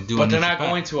NXT, like they do. But they're not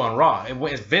going to on Raw.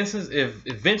 If Vince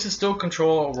is still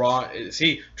control Raw,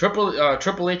 see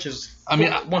Triple H is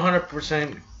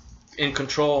 100% in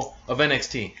control of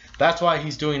NXT. That's why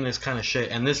he's doing this kind of shit,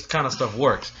 and this kind of stuff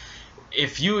works.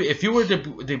 If you were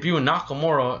to debut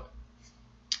Nakamura,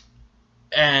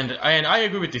 and I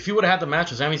agree with you, if you would have had the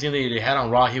match with Sami Zayn that they had on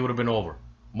Raw, he would have been over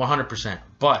 100%.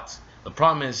 But the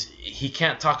problem is he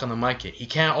can't talk on the mic yet. He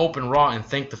can't open Raw and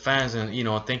thank the fans and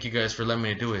thank you guys for letting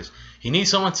me do this. He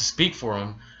needs someone to speak for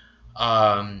him,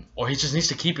 or he just needs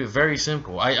to keep it very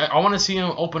simple. I want to see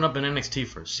him open up in NXT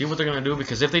first, see what they're gonna do,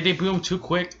 because if they debut him too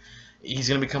quick, he's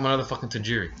gonna become another fucking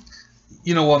Tajiri.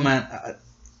 You know what, man?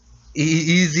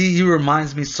 He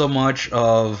reminds me so much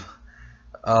of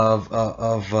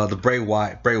the Bray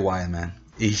Wyatt, man.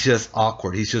 He's just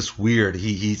awkward. He's just weird.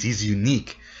 He's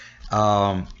unique.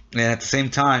 And at the same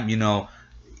time,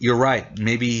 you're right.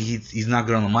 Maybe he's not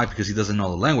good on the mic because he doesn't know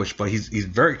the language, but he's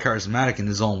very charismatic in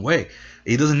his own way.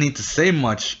 He doesn't need to say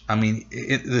much. I mean,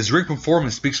 his ring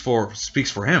performance speaks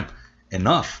for him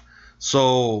enough.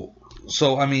 So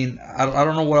I mean, I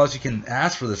don't know what else you can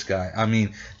ask for this guy. I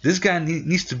mean, this guy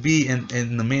needs to be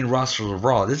in the main roster of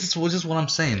Raw. This is just what I'm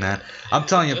saying, man. I'm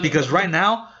telling you, because right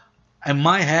now, in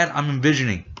my head, I'm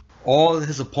envisioning all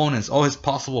his opponents, all his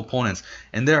possible opponents,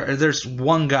 and there's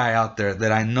one guy out there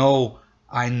that I know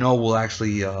will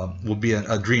actually will be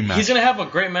a dream match. He's gonna have a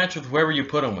great match with whoever you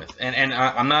put him with, and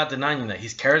I'm not denying that.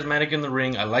 He's charismatic in the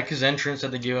ring. I like his entrance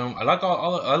that they give him. I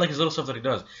like his little stuff that he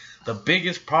does. The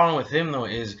biggest problem with him though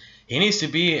is he needs to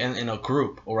be in a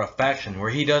group or a faction where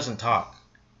he doesn't talk.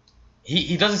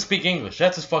 He doesn't speak English.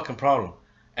 That's his fucking problem.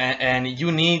 And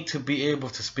you need to be able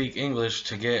to speak English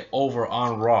to get over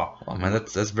on Raw. Oh man,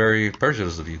 that's very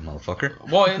prejudiced of you,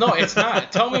 motherfucker. Well, no, it's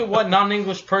not. Tell me what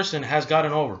non-English person has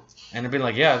gotten over, and they've been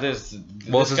like, yeah, this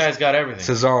guy's got everything.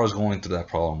 Cesaro's going through that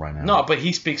problem right now. No, but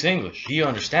he speaks English. He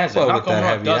understands it.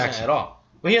 Nakamura doesn't at all.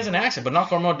 Well, he has an accent, but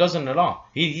Nakamura doesn't at all.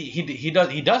 He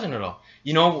doesn't at all.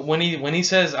 When he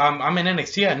says I'm in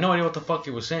NXT, I had no idea what the fuck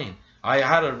he was saying. I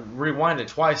had to rewind it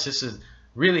twice just to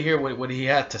really hear what he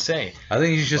had to say. I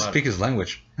think he should speak his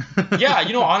language. Yeah,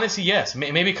 honestly, yes.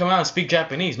 Maybe come out and speak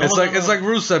Japanese. It's like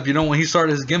Rusev, when he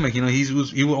started his gimmick,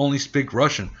 he would only speak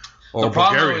Russian. or The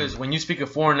problem Bulgarian. is when you speak a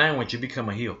foreign language, you become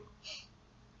a heel.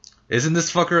 Isn't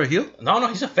this fucker a heel? No,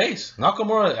 he's a face.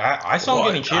 Nakamura, I saw him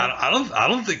getting cheered. I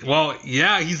don't think. Well,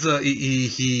 yeah,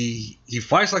 he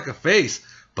fights like a face,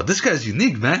 but this guy's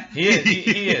unique, man. He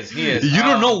is. You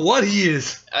don't know what he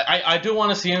is. I do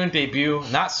want to see him debut,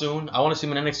 not soon. I want to see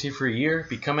him in NXT for a year,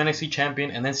 become NXT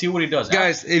champion, and then see what he does.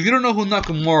 Guys, if you don't know who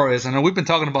Nakamura is, I know we've been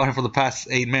talking about him for the past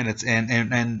 8 minutes,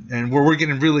 and we're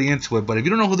getting really into it. But if you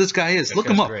don't know who this guy is, look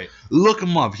him up. Great. Look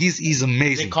him up. He's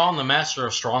amazing. They call him the master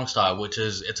of strong style, which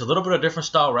is it's a little bit of different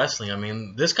style wrestling. I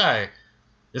mean, this guy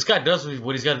does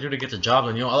what he's got to do to get the job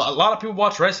done. You know, a lot of people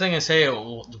watch wrestling and say,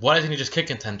 why doesn't he just kick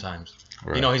him 10 times?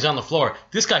 Right. You know, he's on the floor.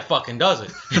 This guy fucking does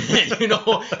it. You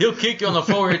know, he'll kick you on the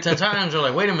floor 10 times. You're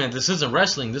like, wait a minute, this isn't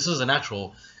wrestling. This is an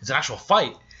actual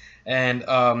fight. And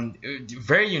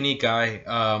very unique guy.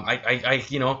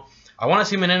 I want to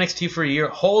see him in NXT for a year,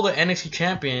 hold the NXT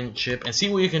championship, and see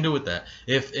what you can do with that.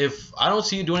 If I don't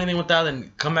see you do anything with that,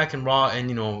 then come back in Raw and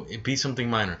it be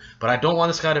something minor. But I don't want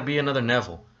this guy to be another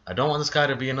Neville. I don't want this guy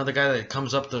to be another guy that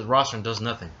comes up the roster and does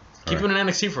nothing. Keep him in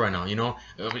NXT for right now,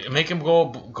 Make him go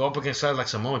up against guys like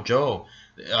Samoa Joe.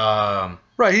 Right,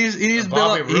 he needs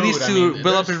to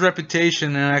build up his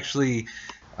reputation and actually,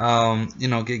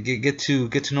 get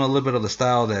to know a little bit of the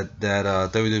style that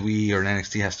WWE or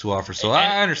NXT has to offer. So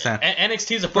I understand. And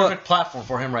NXT is a perfect platform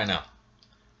for him right now.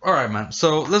 All right, man.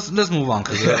 So let's move on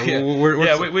because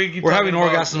we're having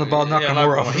orgasm about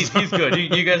Nakamura. Yeah, he's good.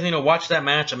 You guys need to watch that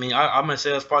match. I mean, I'm gonna say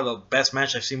that's probably the best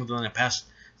match I've seen within the past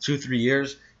 2-3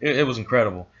 years. It was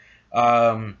incredible.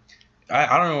 I don't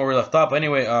know where we left off, but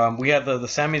anyway, we had the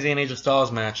Sami Zayn AJ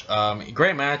Styles match.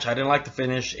 Great match. I didn't like the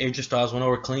finish. AJ Styles went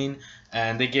over clean,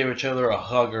 and they gave each other a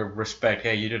hug of respect.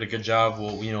 Hey, you did a good job.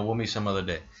 We'll meet some other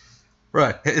day.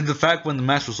 Right. And the fact when the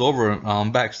match was over,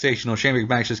 backstage, Shane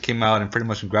McMahon just came out and pretty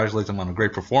much congratulated him on a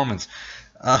great performance.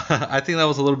 I think that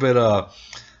was a little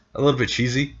bit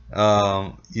cheesy.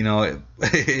 I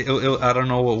don't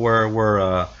know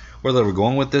where they were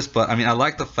going with this, but I mean, I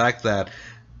like the fact that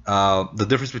the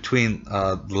difference between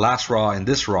the last Raw and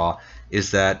this Raw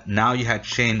is that now you had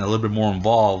Shane a little bit more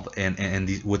involved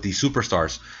with these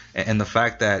superstars, and the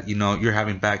fact that you're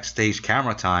having backstage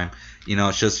camera time,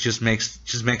 it just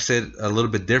makes it a little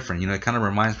bit different. It kind of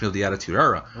reminds me of the Attitude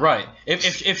Era. Right.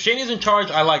 If Shane is in charge,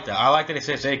 I like that. I like that he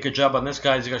says, "Hey, good job on this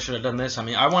guy. This guy should have done this." I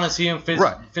mean, I want to see him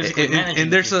physically managing.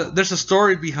 And there's a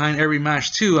story behind every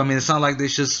match too. I mean, it's not like they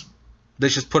just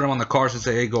put them on the cards and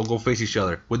say, "Hey, go face each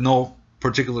other," with no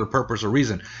particular purpose or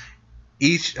reason.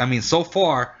 So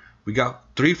far we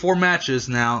got 3-4 matches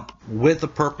now with a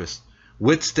purpose,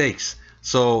 with stakes.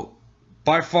 So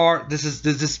by far, this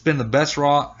has been the best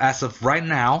Raw as of right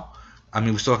now. I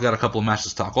mean, we still got a couple of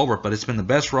matches to talk over, but it's been the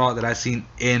best Raw that I've seen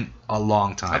in a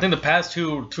long time. I think the past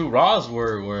two Raws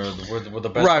were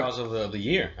the best Raws of the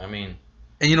year. I mean.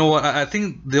 And you know what? I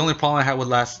think the only problem I had with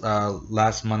last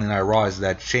Monday Night Raw is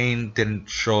that Shane didn't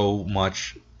show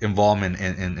much involvement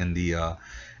in the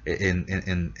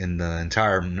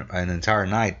entire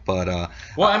night. But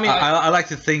I like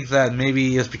to think that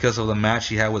maybe it's because of the match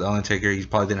he had with Undertaker. He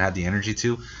probably didn't have the energy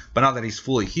to. But now that he's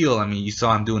fully healed, I mean, you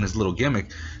saw him doing his little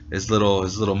gimmick, his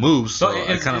little moves. So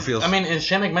it kind of feels. I mean, is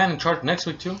Shane McMahon in charge next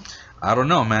week too? I don't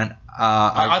know, man.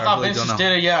 I thought really Vince just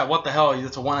did it. Yeah, what the hell?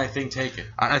 It's a one-night thing. Take it.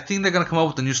 I think they're gonna come up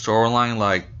with a new storyline.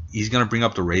 Like he's gonna bring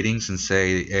up the ratings and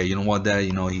say, "Hey, you know what,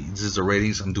 Dad? This is the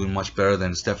ratings. I'm doing much better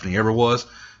than Stephanie ever was.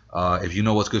 If you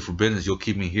know what's good for business, you'll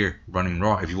keep me here running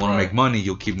Raw. If you want to make money,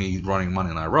 you'll keep me running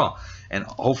Monday Night Raw." And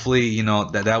hopefully,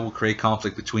 that will create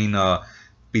conflict between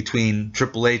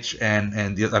Triple H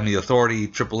and the Authority,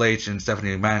 Triple H and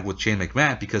Stephanie McMahon with Shane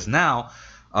McMahon, because now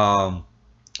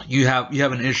you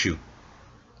have an issue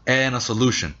and a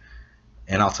solution,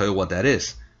 and I'll tell you what that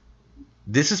is.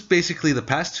 This is basically the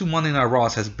past 2 Monday Night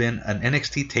Raws has been an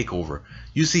NXT takeover.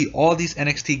 You see all these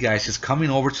NXT guys just coming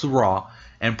over to Raw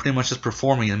and pretty much just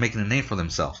performing and making a name for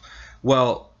themselves.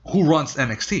 Well, who runs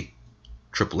NXT?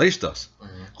 Triple H does.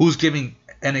 Mm-hmm. Who's giving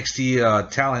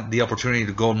NXT talent the opportunity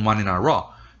to go to Monday Night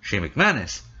Raw? Shane McMahon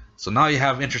is. So now you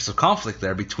have interests of conflict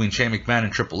there between Shane McMahon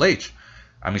and Triple H.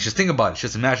 I mean, just think about it.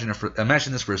 Just imagine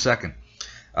this for a second.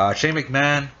 Shane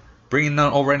McMahon bringing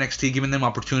them over NXT, giving them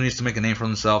opportunities to make a name for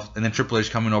themselves, and then Triple H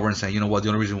coming over and saying, "You know what? The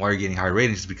only reason why you're getting high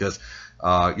ratings is because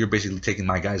you're basically taking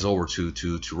my guys over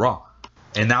to Raw."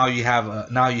 And now you have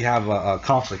a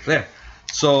conflict there.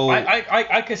 So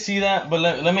I could see that, but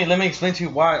let me explain to you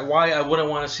why I wouldn't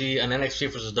want to see an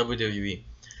NXT versus WWE.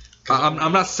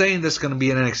 I'm not saying this is going to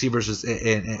be an NXT versus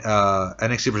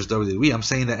WWE. I'm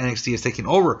saying that NXT is taking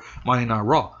over Monday Night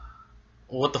Raw.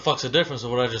 What the fuck's the difference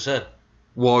of what I just said?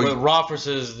 Well, with Raw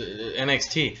versus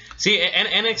NXT. See,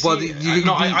 NXT. well, I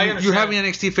understand. you're having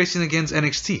NXT facing against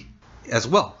NXT as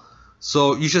well,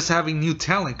 so you're just having new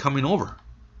talent coming over.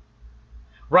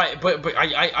 Right, but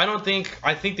I don't think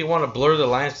I think they want to blur the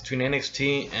lines between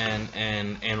NXT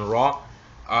and Raw.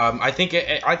 I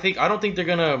don't think they're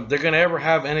gonna ever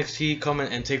have NXT come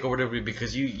and take over WWE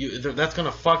because that's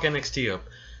gonna fuck NXT up.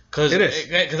 Cause It is.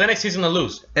 Because NXT's gonna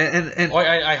lose. And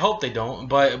I hope they don't,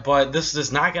 but this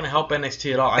is not gonna help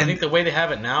NXT at all. I think the way they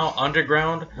have it now,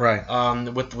 underground, right.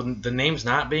 With the names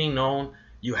not being known,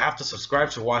 you have to subscribe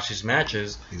to watch these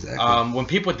matches. Exactly. When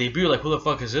people debut, like, who the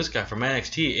fuck is this guy from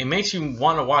NXT? It makes you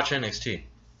want to watch NXT.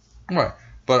 Right,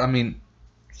 but I mean,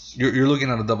 you're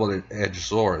looking at a double-edged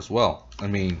sword as well. I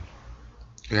mean,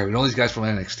 you're having all these guys from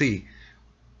NXT.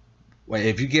 Well,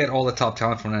 if you get all the top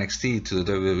talent from NXT to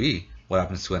the WWE, what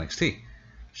happens to NXT?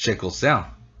 Shit goes down.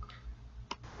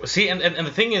 See, and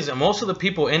the thing is, most of the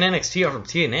people in NXT are from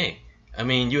TNA. I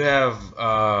mean, you have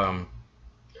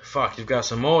you've got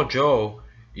Samoa Joe,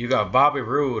 you got Bobby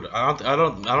Roode. I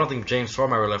don't think James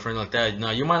Storm ever left or anything like that.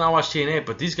 Now, you might not watch TNA,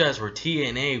 but these guys were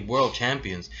TNA world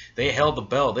champions. They held the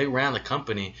belt, they ran the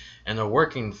company, and they're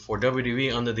working for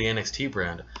WWE under the NXT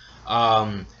brand.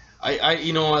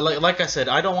 Like I said,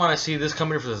 I don't want to see this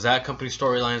company for the Zack company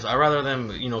storylines. I rather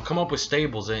them, come up with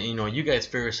stables and you guys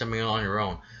figure something out on your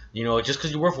own. Just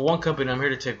because you work for one company, I'm here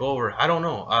to take over. I don't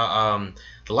know.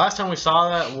 The last time we saw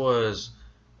that was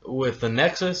with the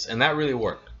Nexus, and that really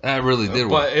worked. That really did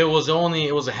work. But it was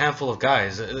a handful of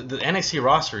guys. The NXT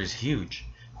roster is huge.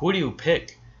 Who do you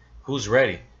pick? Who's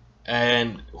ready?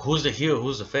 And who's the heel?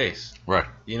 Who's the face? Right.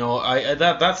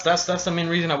 That's the main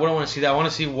reason I wouldn't want to see that. I want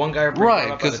to see one guy bring it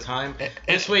up at a time.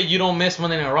 This way you don't miss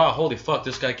Monday Night Raw. Holy fuck,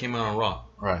 this guy came out on Raw.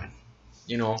 Right.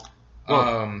 Who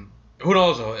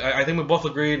knows though? I think we both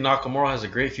agreed Nakamura has a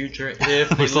great future.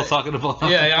 If we're still talking about.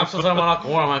 Yeah, I'm still talking about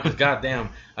Nakamura, man. Because goddamn,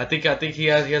 I think he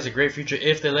has a great future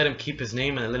if they let him keep his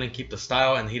name and they let him keep the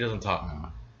style and he doesn't talk.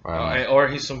 Right. Or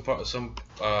he's some kind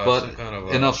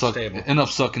of enough stable. Enough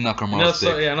sucking Nakamura's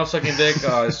dick. Enough sucking dick.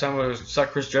 It's time to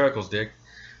suck Chris Jericho's dick.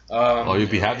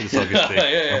 You'd be happy to suck his dick.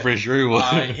 Yeah. I'm pretty sure he would.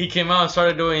 He came out and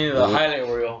started doing the highlight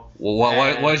reel. Well,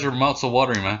 why is your mouth so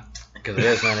watery, man? Because it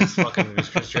is, man. It's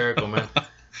Chris Jericho, man.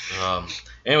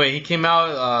 Anyway, he came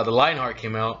out. The Lionheart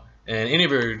came out and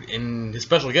interviewed, and his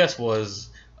special guest was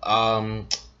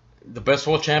the best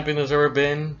world champion there's ever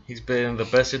been. He's been the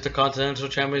best intercontinental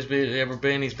champion he's ever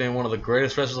been. He's been one of the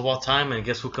greatest wrestlers of all time. And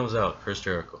guess who comes out? Chris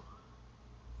Jericho.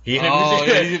 He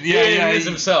introduced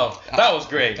himself. That was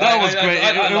great. That was great.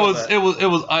 It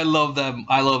was. I love that.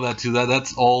 I love that too.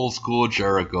 That's old school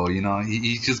Jericho.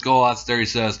 He just go out there. He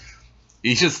says,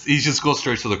 he just goes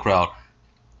straight to the crowd.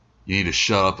 You need to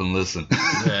shut up and listen.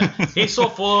 Yeah. He's so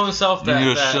full of himself that you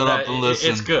need to shut up and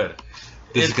listen. It's good.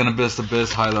 This is gonna be the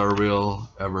best highlight reel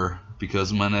ever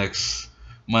because my next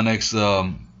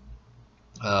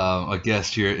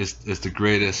guest here is the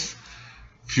greatest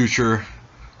future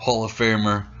Hall of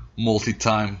Famer,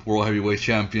 multi-time World Heavyweight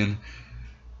Champion.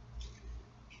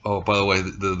 Oh, by the way,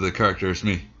 the character is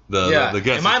me. The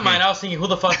guest. In my mind, I was thinking, who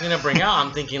the fuck's gonna bring out?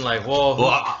 I'm thinking like,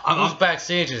 who's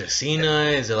backstage? Is it Cena?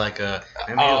 Is it like a?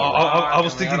 I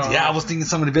was thinking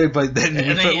somebody big, but then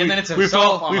we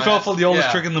fell for the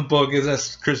oldest trick in the book. Is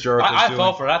that's Chris Jericho? I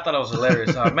fell for it. I thought it was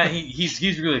hilarious. Man,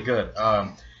 he's really good.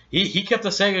 He kept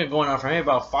the segment going on for maybe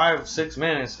about 5-6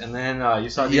 minutes, and then you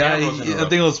saw the I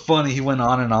think it was funny. He went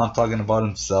on and on talking about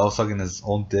himself, sucking his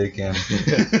own dick, and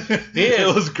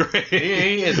it was great.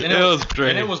 He is. And it was great,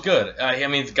 and it was good. I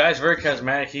mean, the guy's very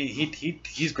charismatic.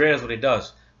 He's great at what he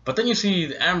does. But then you see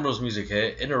the Ambrose music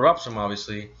hit, interrupts him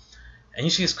obviously, and you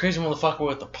see this crazy motherfucker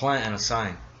with a plant and a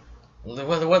sign. I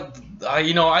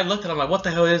looked at him like, what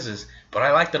the hell is this? But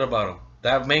I liked it about him.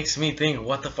 That makes me think,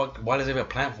 what the fuck? Why does he have a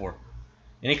plant for?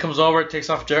 And he comes over, takes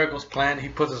off Jericho's plant, he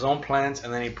puts his own plants,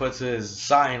 and then he puts his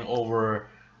sign over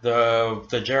the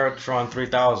Jerichotron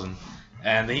 3000.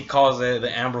 And he calls it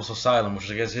the Ambrose Asylum,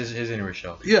 which I guess is his interview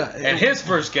show. Yeah. And his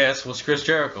first guest was Chris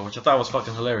Jericho, which I thought was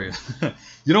fucking hilarious.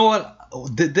 You know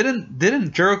what?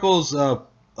 Didn't Jericho's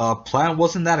plant,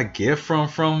 wasn't that a gift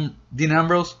from Dean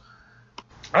Ambrose?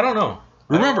 I don't know.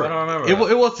 Remember? I don't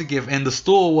remember. It was a gift, and the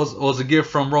stool was a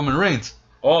gift from Roman Reigns.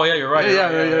 Oh yeah, you're right. Yeah.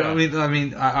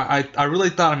 I really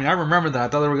thought. I remember that. I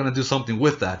thought they were gonna do something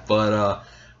with that, but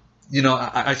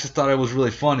I just thought it was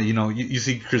really funny. You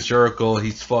see Chris Jericho,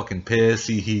 he's fucking pissed.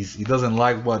 He doesn't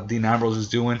like what Dean Ambrose is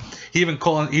doing. He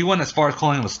went as far as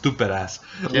calling him a stupid ass,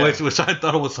 which I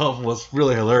thought was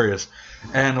really hilarious.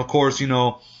 And of course, Dean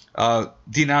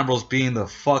Ambrose being the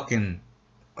fucking.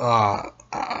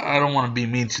 I don't want to be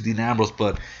mean to Dean Ambrose,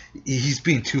 but he's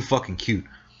being too fucking cute.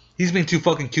 he's being too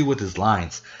fucking cute with his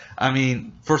lines. I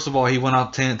mean, first of all, he went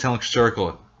out telling Chris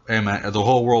Jericho, "Hey man, the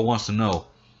whole world wants to know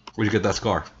where'd you get that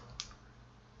scar."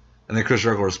 And then Chris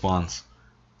Jericho responds,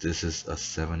 "This is a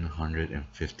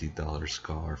 $750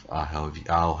 scarf.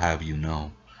 I'll have you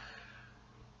know."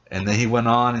 And then he went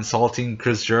on insulting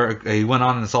Chris Jericho. He went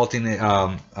on insulting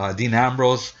Dean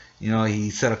Ambrose. You know, he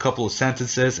said a couple of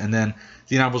sentences, and then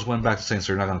Dean Ambrose went back to saying,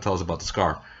 "So you're not going to tell us about the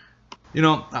scar?" You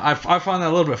know, I found that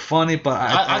a little bit funny, but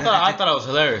I thought it was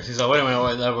hilarious. He's like, "Wait a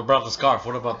minute, we brought the scarf.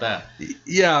 What about that?"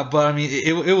 Yeah, but I mean,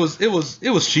 it was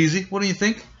cheesy. What do you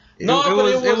think? It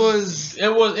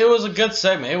was a good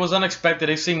segment. It was unexpected.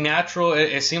 It seemed natural.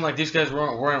 It seemed like these guys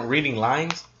weren't reading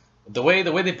lines. The way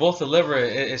they both deliver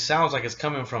it sounds like it's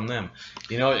coming from them.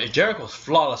 You know, Jericho's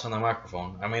flawless on the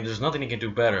microphone. I mean, there's nothing he can do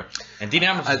better. And Dean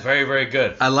Ambrose is very, very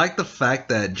good. I like the fact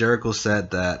that Jericho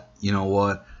said that, you know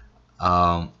what,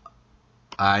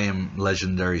 I am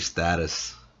legendary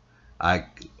status.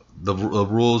 The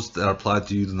rules that apply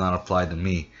to you do not apply to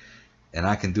me, and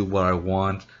I can do what I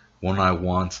want, when I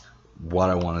want, what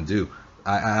I want to do.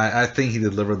 I think he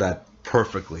delivered that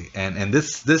perfectly, and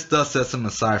this does set him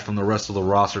aside from the rest of the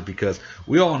roster, because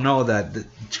we all know that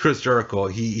Chris Jericho,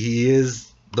 he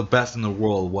is the best in the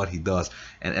world at what he does,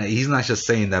 and he's not just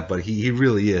saying that, but he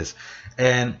really is.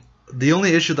 And the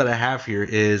only issue that I have here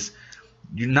is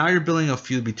now you're building a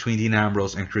feud between Dean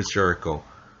Ambrose and Chris Jericho.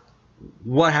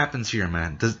 What happens here,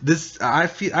 man? I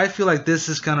feel like this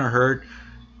is gonna hurt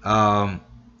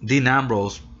Dean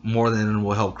Ambrose more than it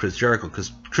will help Chris Jericho,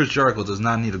 because Chris Jericho does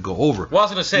not need to go over. Well, I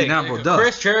was going to say,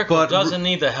 Chris Jericho does, doesn't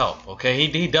need the help, okay?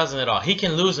 He doesn't at all. He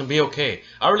can lose and be okay.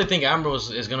 I really think Ambrose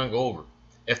is going to go over.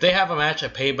 If they have a match, a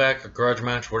payback, a grudge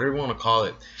match, whatever you want to call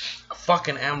it,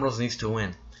 fucking Ambrose needs to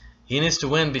win. He needs to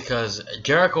win because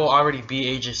Jericho already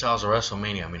beat AJ Styles at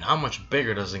WrestleMania. I mean, how much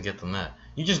bigger does it get than that?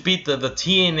 You just beat the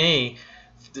TNA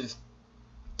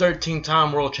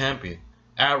 13-time world champion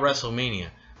at WrestleMania.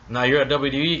 Now you're a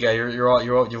WWE guy.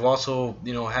 You've also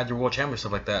had your world champion,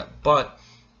 stuff like that. But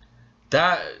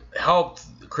that helped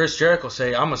Chris Jericho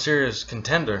say, "I'm a serious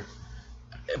contender."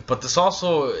 But this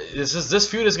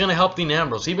feud is gonna help Dean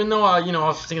Ambrose. Even though I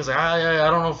was thinking like I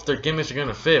don't know if their gimmicks are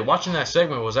gonna fit. Watching that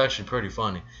segment was actually pretty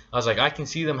funny. I was like, I can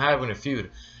see them having a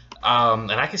feud,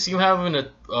 and I can see them having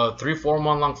a 3-4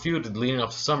 month long feud leading up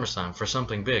to SummerSlam for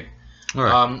something big. All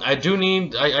right. I do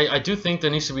think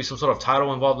there needs to be some sort of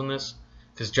title involved in this.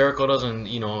 Because Jericho doesn't,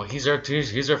 he's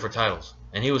there for titles.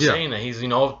 And he was saying that he's,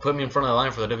 put me in front of the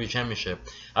line for the W Championship.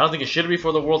 I don't think it should be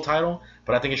for the world title,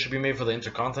 but I think it should be made for the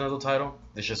Intercontinental title.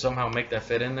 They should somehow make that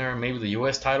fit in there. Maybe the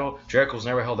U.S. title. Jericho's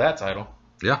never held that title.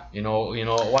 Yeah.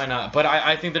 Why not? But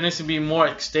I think there needs to be more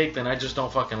at stake than I just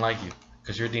don't fucking like you.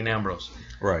 Because you're Dean Ambrose.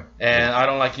 Right. And I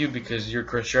don't like you because you're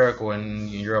Chris Jericho and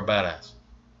you're a badass.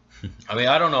 I mean,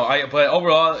 I don't know. But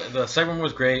overall, the segment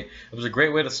was great. It was a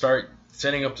great way to start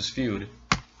setting up this feud.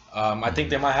 I think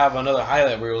they might have another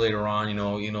highlight reel later on.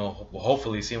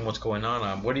 Hopefully seeing what's going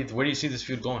on. Where do you see this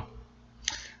feud going?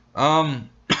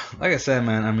 Like I said,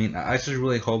 man. I mean, I just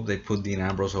really hope they put Dean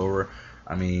Ambrose over.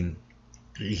 I mean,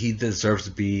 he deserves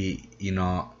to be, in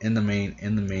the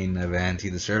main event. He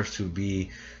deserves to be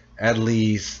at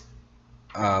least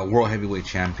world heavyweight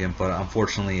champion. But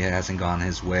unfortunately, it hasn't gone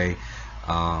his way.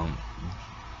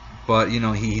 But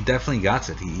he definitely got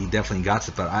it. He definitely got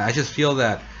it. But I just feel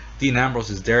that Dean Ambrose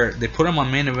is there. They put him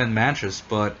on main event matches,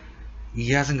 but he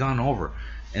hasn't gone over,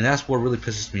 and that's what really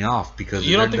pisses me off. Because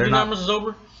you don't think Dean Ambrose is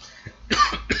over?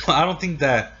 I don't think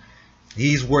that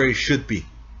he's where he should be.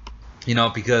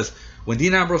 Because when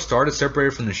Dean Ambrose started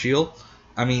separated from the Shield,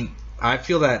 I mean, I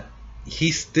feel that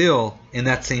he's still in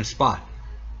that same spot.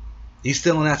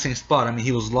 I mean,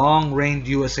 he was long-reigned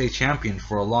USA champion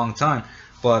for a long time,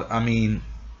 but I mean,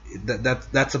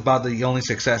 that's about the only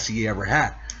success he ever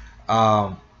had.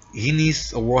 He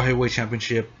needs a World Heavyweight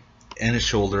Championship in his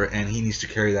shoulder, and he needs to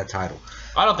carry that title.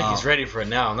 I don't think he's ready for it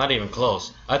now. Not even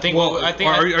close. I think.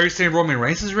 Are you saying Roman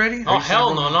Reigns is ready? Oh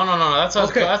hell no!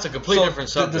 That's a completely different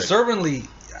subject. Deservedly,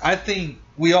 I think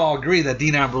we all agree that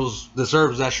Dean Ambrose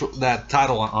deserves that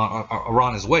title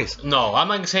around his waist. No, I'm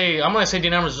gonna say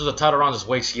Dean Ambrose deserves a title around his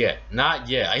waist yet. Not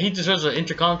yet. He deserves an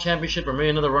Intercontinental Championship or maybe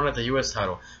another run at the U.S.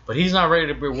 title. But he's not ready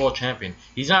to be world champion.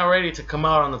 He's not ready to come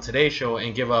out on the Today Show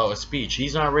and give out a speech.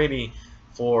 He's not ready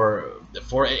for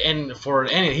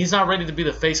any. He's not ready to be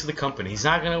the face of the company. He's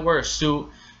not gonna wear a suit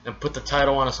and put the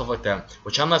title on and stuff like that.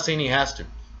 Which I'm not saying he has to.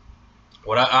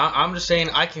 I'm just saying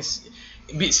I can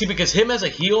see because him as a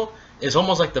heel is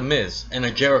almost like the Miz and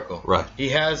a Jericho. Right. He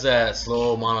has that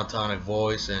slow monotonic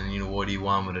voice, and what do you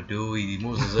want me to do? He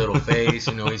moves his little face.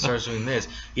 He starts doing this.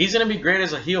 He's gonna be great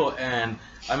as a heel, and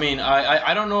I mean,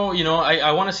 I don't know.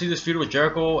 I want to see this feud with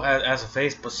Jericho as a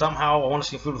face, but somehow I want to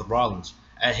see a feud with Rollins.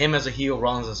 And him as a heel,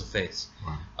 Rollins as a face.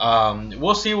 Right.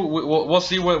 We'll see. We'll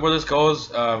see where this goes.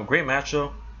 Great match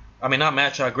though. I mean, not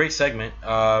match. Great segment.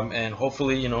 And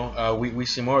hopefully, we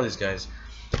see more of these guys.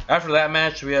 After that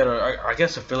match, we had I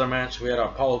guess a filler match. We had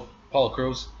Apollo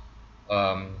Crews,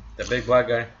 the big black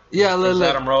guy. Yeah,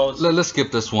 Adam Rose. Let's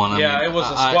skip this one. It was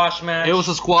a squash match. It was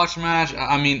a squash match.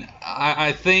 I mean,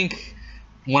 I think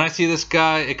when I see this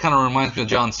guy, it kind of reminds me of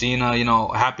John Cena.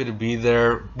 Happy to be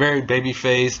there, very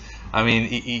babyface. I mean,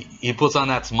 he puts on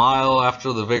that smile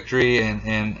after the victory,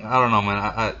 and I don't know,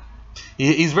 man.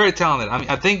 He's very talented. I mean,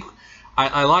 I think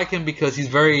I like him because he's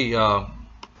very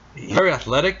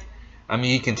athletic. I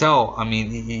mean, you can tell. I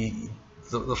mean,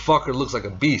 the fucker looks like a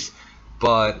beast.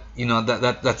 But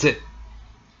that's it.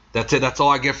 That's it. That's all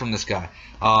I get from this guy.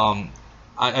 I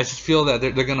just feel that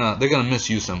they're gonna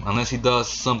misuse him unless he does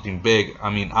something big. I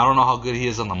mean, I don't know how good he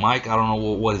is on the mic. I don't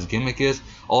know what his gimmick is.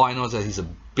 All I know is that he's a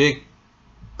big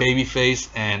baby face,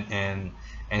 and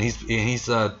he's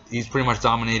pretty much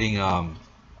dominating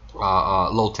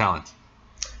low talent.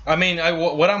 I mean,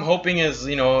 what I'm hoping is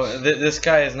this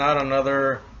guy is not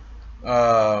another.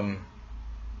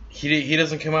 He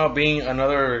doesn't come out being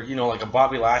another like a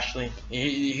Bobby Lashley.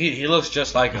 He looks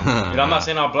just like him. I'm not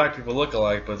saying all black people look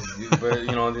alike, but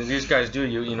these guys do.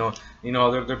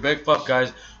 They're big fuck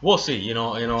guys. We'll see.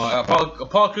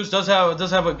 Apollo Crews does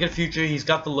have a good future. He's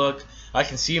got the look. I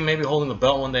can see him maybe holding the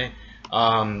belt one day.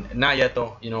 Not yet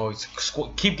though.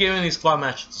 Keep giving these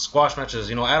squash matches.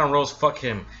 Adam Rose, fuck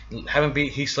him. Haven't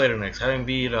beat Heath Slater next. Haven't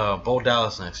beat Bo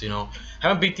Dallas next.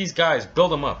 Haven't beat these guys.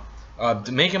 Build them up.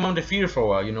 Make him undefeated for a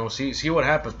while. See what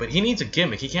happens. But he needs a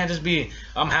gimmick. He can't just be.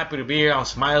 I'm happy to be here. I'm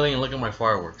smiling and looking at my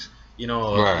fireworks.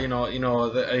 Right.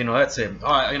 That's it.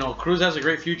 Cruz has a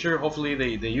great future.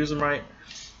 Hopefully they use him right.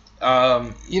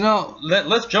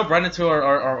 Let's jump right into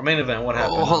our main event. What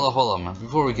happened? Hold on, man.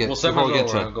 Before we get to it.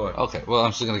 Go ahead. Okay. Well, I'm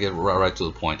just gonna get right to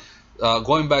the point.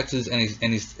 Going back to this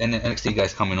NXT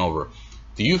guys coming over,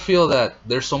 do you feel that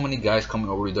there's so many guys coming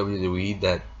over to WWE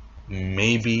that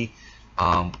maybe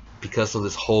because of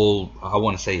this whole I don't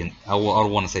want to say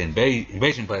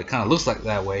invasion, but it kind of looks like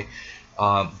that way.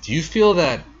 Do you feel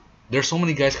that there's so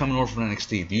many guys coming over from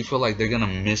NXT? Do you feel like they're gonna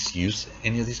misuse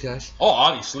any of these guys? Oh,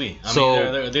 obviously. I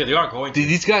mean, they are going to.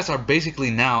 These guys are basically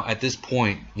now at this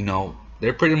point,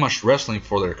 they're pretty much wrestling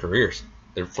for their careers,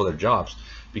 for their jobs,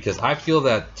 because I feel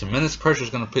that tremendous pressure is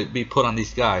gonna be put on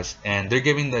these guys, and they're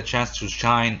giving the chance to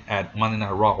shine at Monday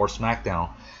Night Raw or SmackDown,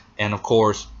 and of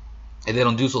course, if they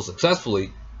don't do so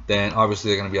successfully, then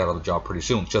obviously they're gonna be out of the job pretty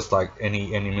soon, just like any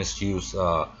misused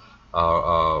athlete.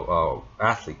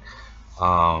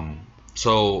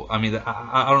 So I mean,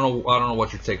 I don't know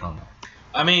what your take on that.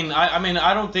 I mean,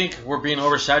 I don't think we're being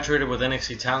oversaturated with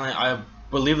NXT talent. I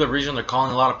believe the reason they're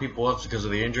calling a lot of people up is because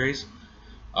of the injuries.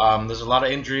 There's a lot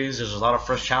of injuries. There's a lot of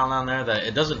fresh talent on there that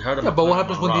it doesn't hurt them. Yeah, but what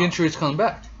happens when the injuries come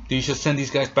back? Do you just send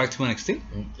these guys back to NXT?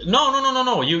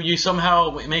 No. You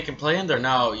somehow make them play in there.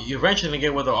 Now you eventually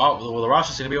get where the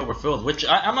roster's going to be overfilled, which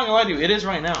I'm not gonna lie to you, it is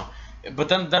right now. But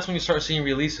then that's when you start seeing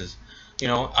releases.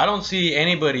 I don't see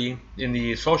anybody in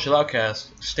the Social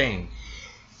Outcast staying.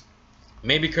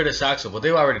 Maybe Curtis Axel, but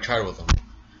they've already tried with them.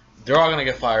 They're all gonna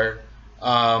get fired.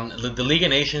 The League of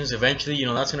Nations eventually,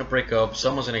 that's gonna break up.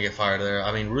 Someone's gonna get fired there.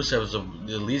 I mean, Rusev was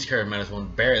the least charismatic one.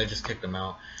 Barely, they just kicked him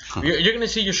out. You're gonna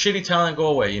see your shitty talent go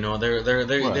away.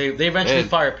 They eventually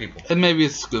fire people. And maybe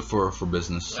it's good for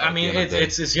business. I mean,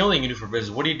 it's the only thing you do for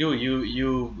business. What do?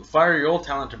 You fire your old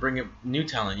talent to bring in new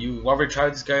talent. You already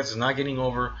tried these guys. It's not getting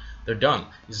over. They're done.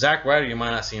 Zack Ryder, you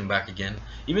might not see him back again,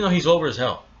 even though he's over as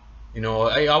hell.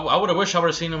 I would have wished I would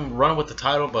have seen him run with the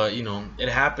title, but it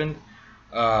happened.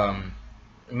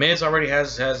 Miz already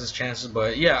has his chances,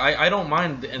 but yeah, I don't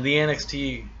mind the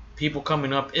NXT people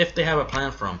coming up if they have a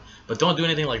plan for him, but don't do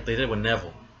anything like they did with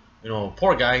Neville.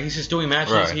 Poor guy, he's just doing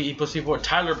matches. Right. He puts people.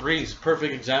 Tyler Breeze,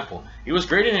 perfect example. He was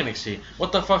great in NXT.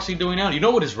 What the fuck's he doing now? You know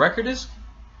what his record is?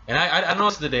 And I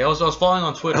noticed today. I was following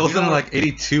on Twitter. Wasn't it like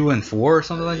 82-4 or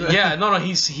something like that? Yeah, no.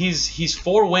 He's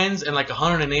 4 wins and like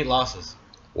 108 losses.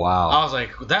 Wow. I was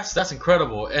like, that's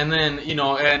incredible. And then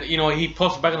he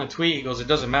posted back on the tweet. He goes, "It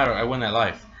doesn't matter. I win that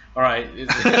life." All right.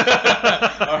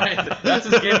 All right. That's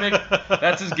his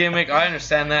gimmick. I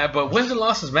understand that, but wins and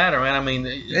losses matter, man. I mean,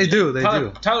 they do.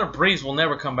 Tyler Breeze will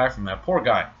never come back from that. Poor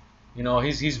guy.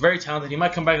 He's very talented. He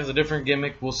might come back as a different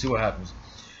gimmick. We'll see what happens.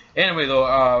 Anyway, though,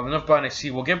 enough about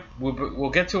NXT. We'll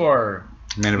get to our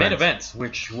Main events,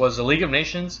 which was the League of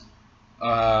Nations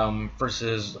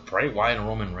versus Bray Wyatt and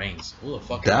Roman Reigns. Who the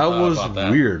fuck That was about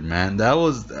that? weird, man. That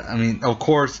was, I mean, of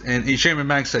course. And Shane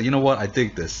McMahon said, "You know what? I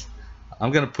dig this.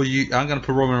 I'm gonna put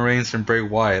Roman Reigns and Bray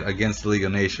Wyatt against the League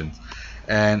of Nations."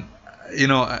 And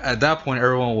at that point,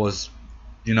 everyone was,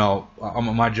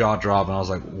 my jaw dropped, and I was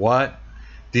like, "What?"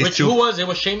 Who was it?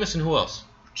 Was Sheamus and who else?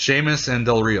 Sheamus and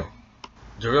Del Rio.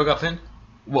 Del Rio got pinned.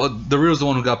 Well, Del Rio's the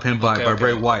one who got pinned by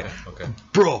Bray Wyatt. Okay.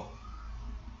 Bro,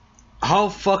 how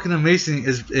fucking amazing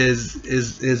is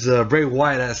Bray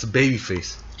Wyatt as a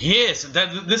babyface? He is.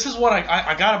 This is what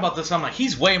I got about this. I'm like,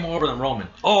 he's way more over than Roman.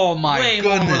 Oh my way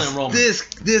more over goodness, than Roman.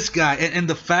 this guy, and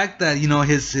the fact that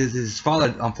his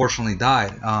father unfortunately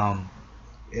died.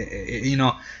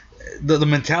 The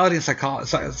mentality and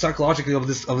psychologically of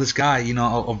this guy,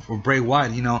 of Bray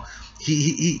Wyatt,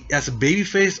 he as a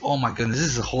babyface. Oh my goodness, this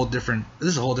is a whole different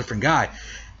guy.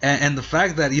 And the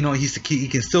fact that he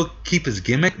can still keep his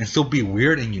gimmick and still be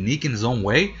weird and unique in his own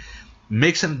way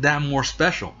makes him that more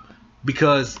special,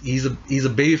 because he's a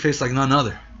babyface like none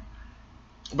other.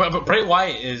 But Bray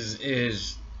Wyatt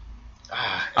is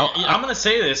I'm gonna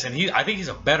say this, and I think he's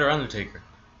a better Undertaker.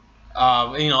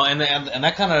 And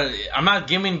that kind of, I'm not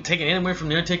taking anything away from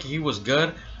the Undertaker. He was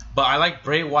good. But I like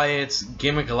Bray Wyatt's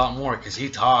gimmick a lot more, because he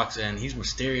talks and he's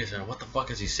mysterious and what the fuck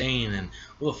is he saying and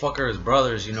who the fuck are his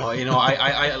brothers?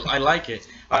 I like it.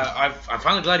 I'm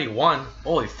finally glad he won.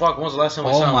 Holy fuck! When was the last time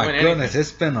we saw him win anything? Oh my goodness,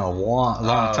 it's been a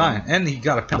long time, and he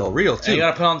got a pin on Del Rio too. He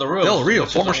got a pin on Del Rio. Del Rio,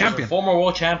 former champion, former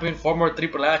world champion, former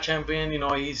Triple A champion.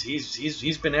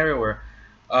 He's been everywhere.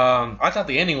 I thought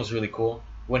the ending was really cool.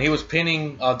 When he was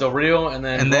pinning Del Rio, and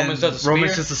then Roman does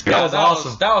the spear. That was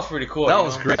awesome. That was pretty cool. That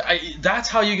was great. That's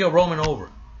how you get Roman over.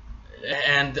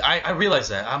 And I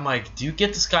realized that. I'm like, do you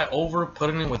get this guy over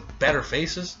putting him with better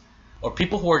faces? Or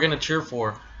people who are going to cheer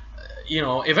for?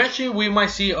 Eventually we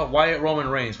might see a Wyatt Roman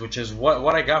Reigns, which is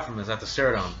what I got from this at the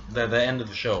stare down, the end of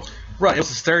the show. Right, it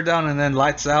was a stare down and then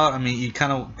lights out. I mean, you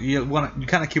kind of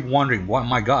keep wondering, what?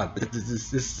 My God,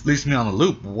 this leaves me on the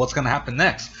loop. What's gonna happen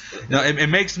next? It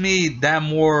makes me that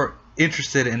more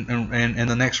interested in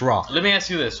the next Raw. Let me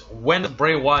ask you this: when does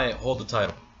Bray Wyatt hold the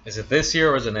title? Is it this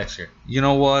year or is it next year? You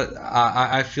know what?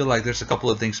 I feel like there's a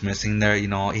couple of things missing there.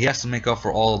 He has to make up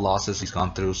for all the losses he's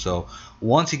gone through. So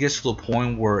once he gets to the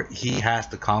point where he has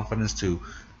the confidence to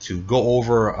go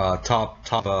over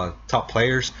top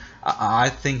players, I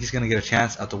think he's gonna get a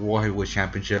chance at the World Heavyweight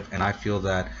Championship. And I feel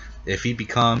that if he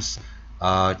becomes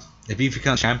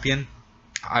champion,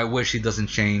 I wish he doesn't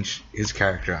change his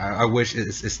character. I wish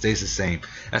it stays the same.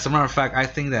 As a matter of fact, I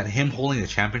think that him holding the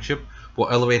championship will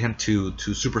elevate him to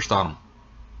superstardom.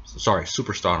 Sorry,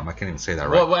 superstardom. I can't even say that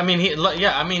right. Well, I mean,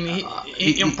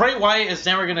 Bray Wyatt is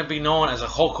never gonna be known as a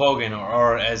Hulk Hogan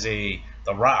or as The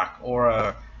Rock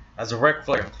or as a Ric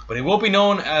Flair, but he will be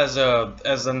known as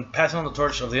passing on the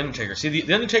torch of the Undertaker. See,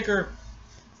 the Undertaker,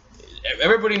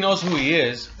 everybody knows who he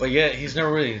is, but yet he's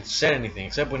never really said anything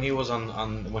except when he was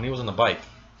on the bike,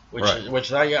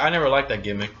 which I never liked that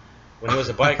gimmick when he was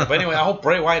a bike. But anyway, I hope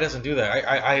Bray Wyatt doesn't do that.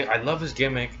 I love his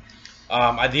gimmick.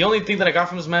 The only thing that I got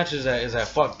from this match is that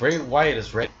fuck, Bray Wyatt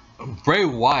is ready. Bray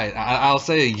Wyatt, I'll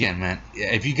say it again, man.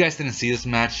 If you guys didn't see this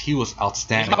match, he was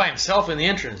outstanding. He by himself in the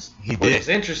entrance. He did. It was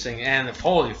interesting, and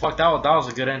holy fuck, that was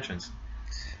a good entrance.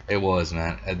 It was,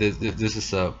 man. This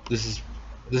is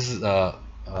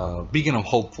beacon of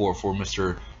hope for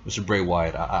Mr. Bray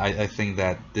Wyatt. I think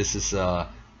that this is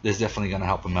definitely gonna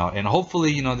help him out, and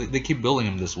hopefully they keep building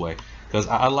him this way, because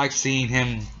I like seeing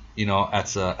him in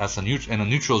a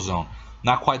neutral zone.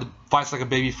 Not quite fights like a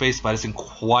baby face, but isn't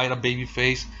quite a baby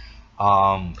face.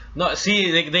 No,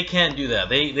 see, they can't do that.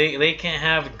 They can't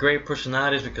have great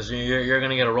personalities, because you're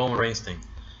gonna get a Roman Reigns thing.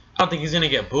 I don't think he's gonna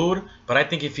get booed, but I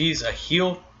think if he's a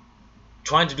heel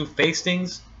trying to do face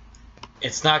things,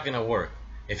 it's not gonna work.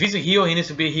 If he's a heel, he needs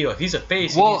to be a heel. If he's a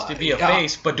face, he needs to be a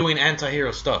face, but doing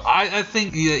anti-hero stuff. I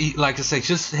think, like I say,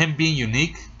 just him being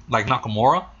unique, like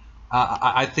Nakamura,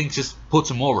 I think just puts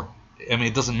him over. I mean,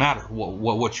 it doesn't matter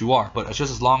what you are, but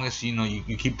just as long as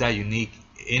you keep that unique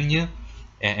in you,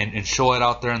 and show it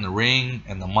out there in the ring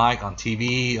and the mic, on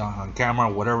TV, on camera,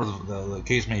 whatever the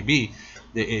case may be,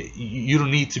 you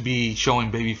don't need to be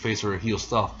showing babyface or heel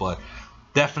stuff. But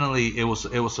definitely, it was a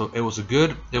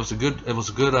good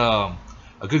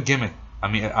gimmick. I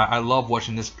mean, I love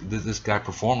watching this guy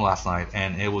perform last night,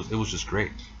 and it was just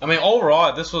great. I mean,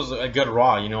 overall, this was a good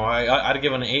Raw. I'd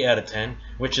give it an 8 out of 10,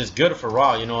 which is good for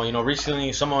Raw.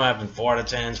 Recently some of them have been 4 out of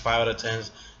 10s, 5 out of 10s.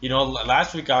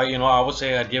 Last week I would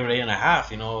say I'd give it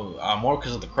 8.5. More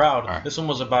because of the crowd. Right. This one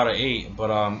was about an 8, but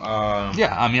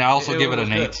yeah, I mean, I also give it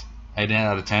an 8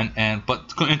 out of 10.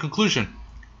 But in conclusion,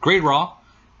 great Raw.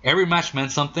 Every match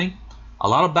meant something. A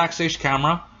lot of backstage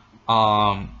camera.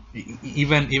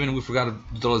 Even we forgot to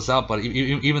throw this out, but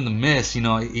even the Miz, you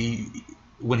know,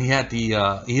 when he had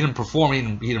the he didn't perform, he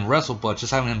didn't wrestle, but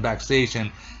just having him backstage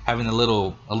and having a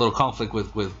little conflict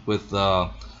with the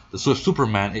Swift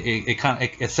Superman, it kind of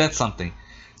it said something.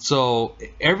 So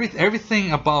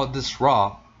everything about this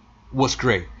Raw was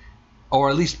great, or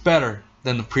at least better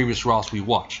than the previous Raws we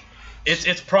watched.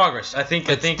 It's progress. I think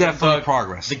definitely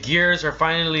progress. The gears are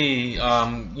finally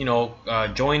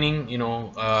joining.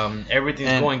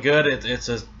 Everything's going good. It's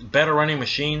a better running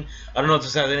machine. I don't know if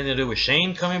this has anything to do with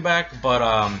Shane coming back, but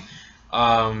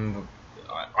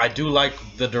I do like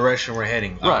the direction we're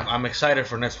heading. Right. I'm excited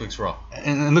for next week's Raw.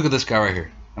 And look at this guy right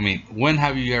here. I mean, when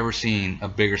have you ever seen a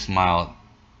bigger smile?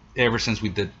 Ever since we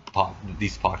did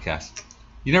these podcasts.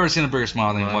 You never seen a bigger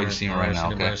smile than what you're seeing right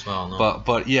now, okay? Smile, no.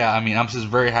 But yeah, I mean, I'm just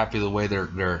very happy the way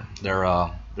they're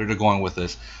going with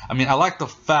this. I mean, I like the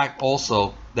fact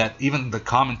also that even the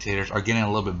commentators are getting a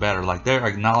little bit better. Like they're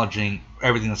acknowledging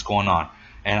everything that's going on.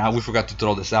 And we forgot to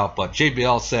throw this out, but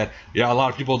JBL said, yeah, a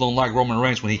lot of people don't like Roman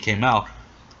Reigns when he came out,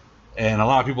 and a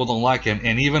lot of people don't like him.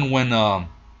 And even when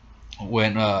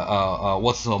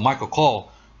Michael Cole.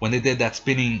 When they did that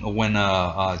spinning, when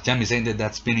Sami Zayn did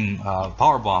that spinning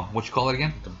power bomb, what you call it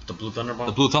again? The Blue Thunder Bomb.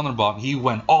 The Blue Thunder Bomb. He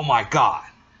went, oh my god!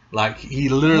 Like he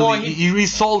literally he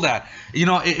resold that. You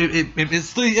know,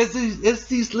 it's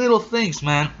these little things,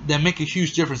 man, that make a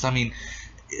huge difference. I mean,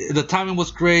 the timing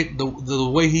was great. The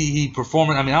way he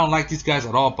performed. I mean, I don't like these guys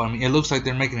at all, but I mean, it looks like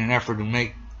they're making an effort to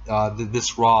make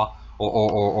this Raw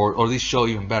or this show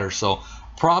even better. So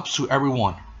props to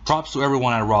everyone. Props to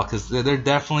everyone at Raw because they're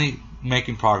definitely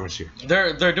making progress here.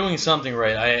 They're doing something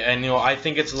right. I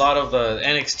think it's a lot of the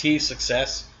NXT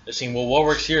success. They're saying, well, what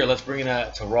works here? Let's bring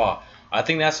it to Raw. I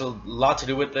think that's a lot to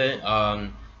do with it.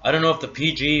 I don't know if the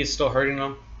PG is still hurting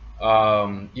them.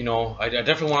 I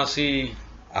definitely want to see.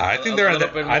 I think they're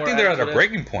at a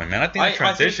breaking point, man. I think they're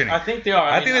transitioning. I think they are.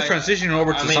 I think they're transitioning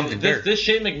over to something bigger. This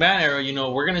Shane McMahon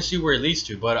era, we're gonna see where it leads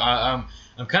to. But I'm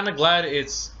kind of glad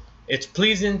it's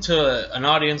pleasing to an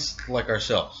audience like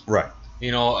ourselves. Right.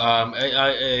 John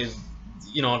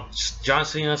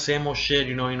Cena, same old shit.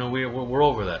 We're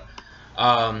over that.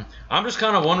 I'm just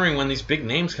kind of wondering when these big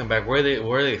names come back, where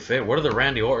they fit. Where do the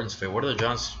Randy Ortons fit? Where do the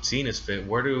John Cena's fit?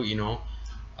 Where do Daniel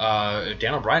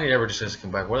Bryan ever just has to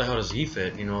come back? Where the hell does he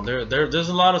fit? There's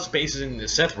a lot of spaces in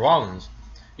Seth Rollins.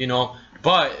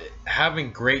 But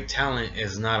having great talent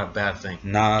is not a bad thing.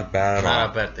 Not bad at all. Not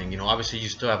a bad thing. Obviously you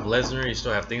still have Lesnar, you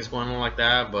still have things going on like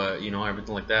that, but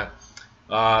everything like that.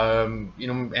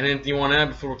 Anything you want to add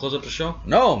before we close up the show?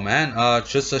 No, man.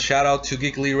 Just a shout out to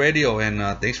Geek Elite Radio,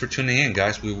 and thanks for tuning in,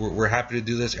 guys. We're happy to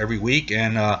do this every week,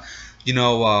 and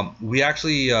we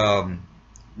actually.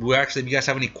 If you guys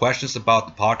have any questions about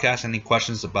the podcast, any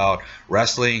questions about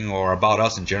wrestling or about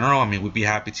us in general, I mean, we'd be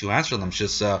happy to answer them.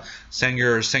 Just send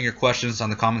your questions on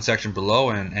the comment section below,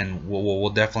 and we'll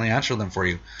definitely answer them for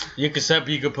you. You could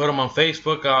put them on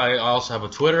Facebook. I also have a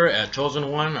Twitter at Chosen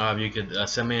One. You could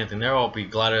send me anything there. I'll be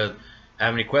glad to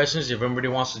have any questions. If anybody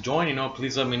wants to join,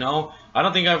 please let me know. I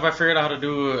don't think I figured out how to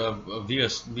do via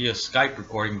Skype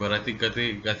recording, but I think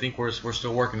we're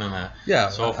still working on that. Yeah.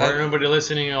 So for anybody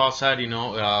listening outside,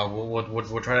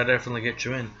 we'll try to definitely get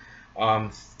you in.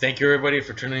 Thank you everybody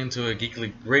for tuning into a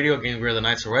Geekly Radio. Again, we're the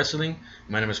Knights of Wrestling.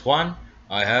 My name is Juan.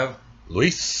 I have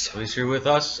Luis here with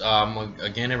us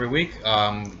again every week.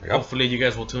 Hopefully you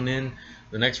guys will tune in.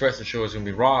 The next wrestling show is going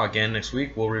to be Raw again next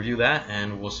week. We'll review that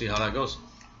and we'll see how that goes.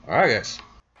 All right, guys.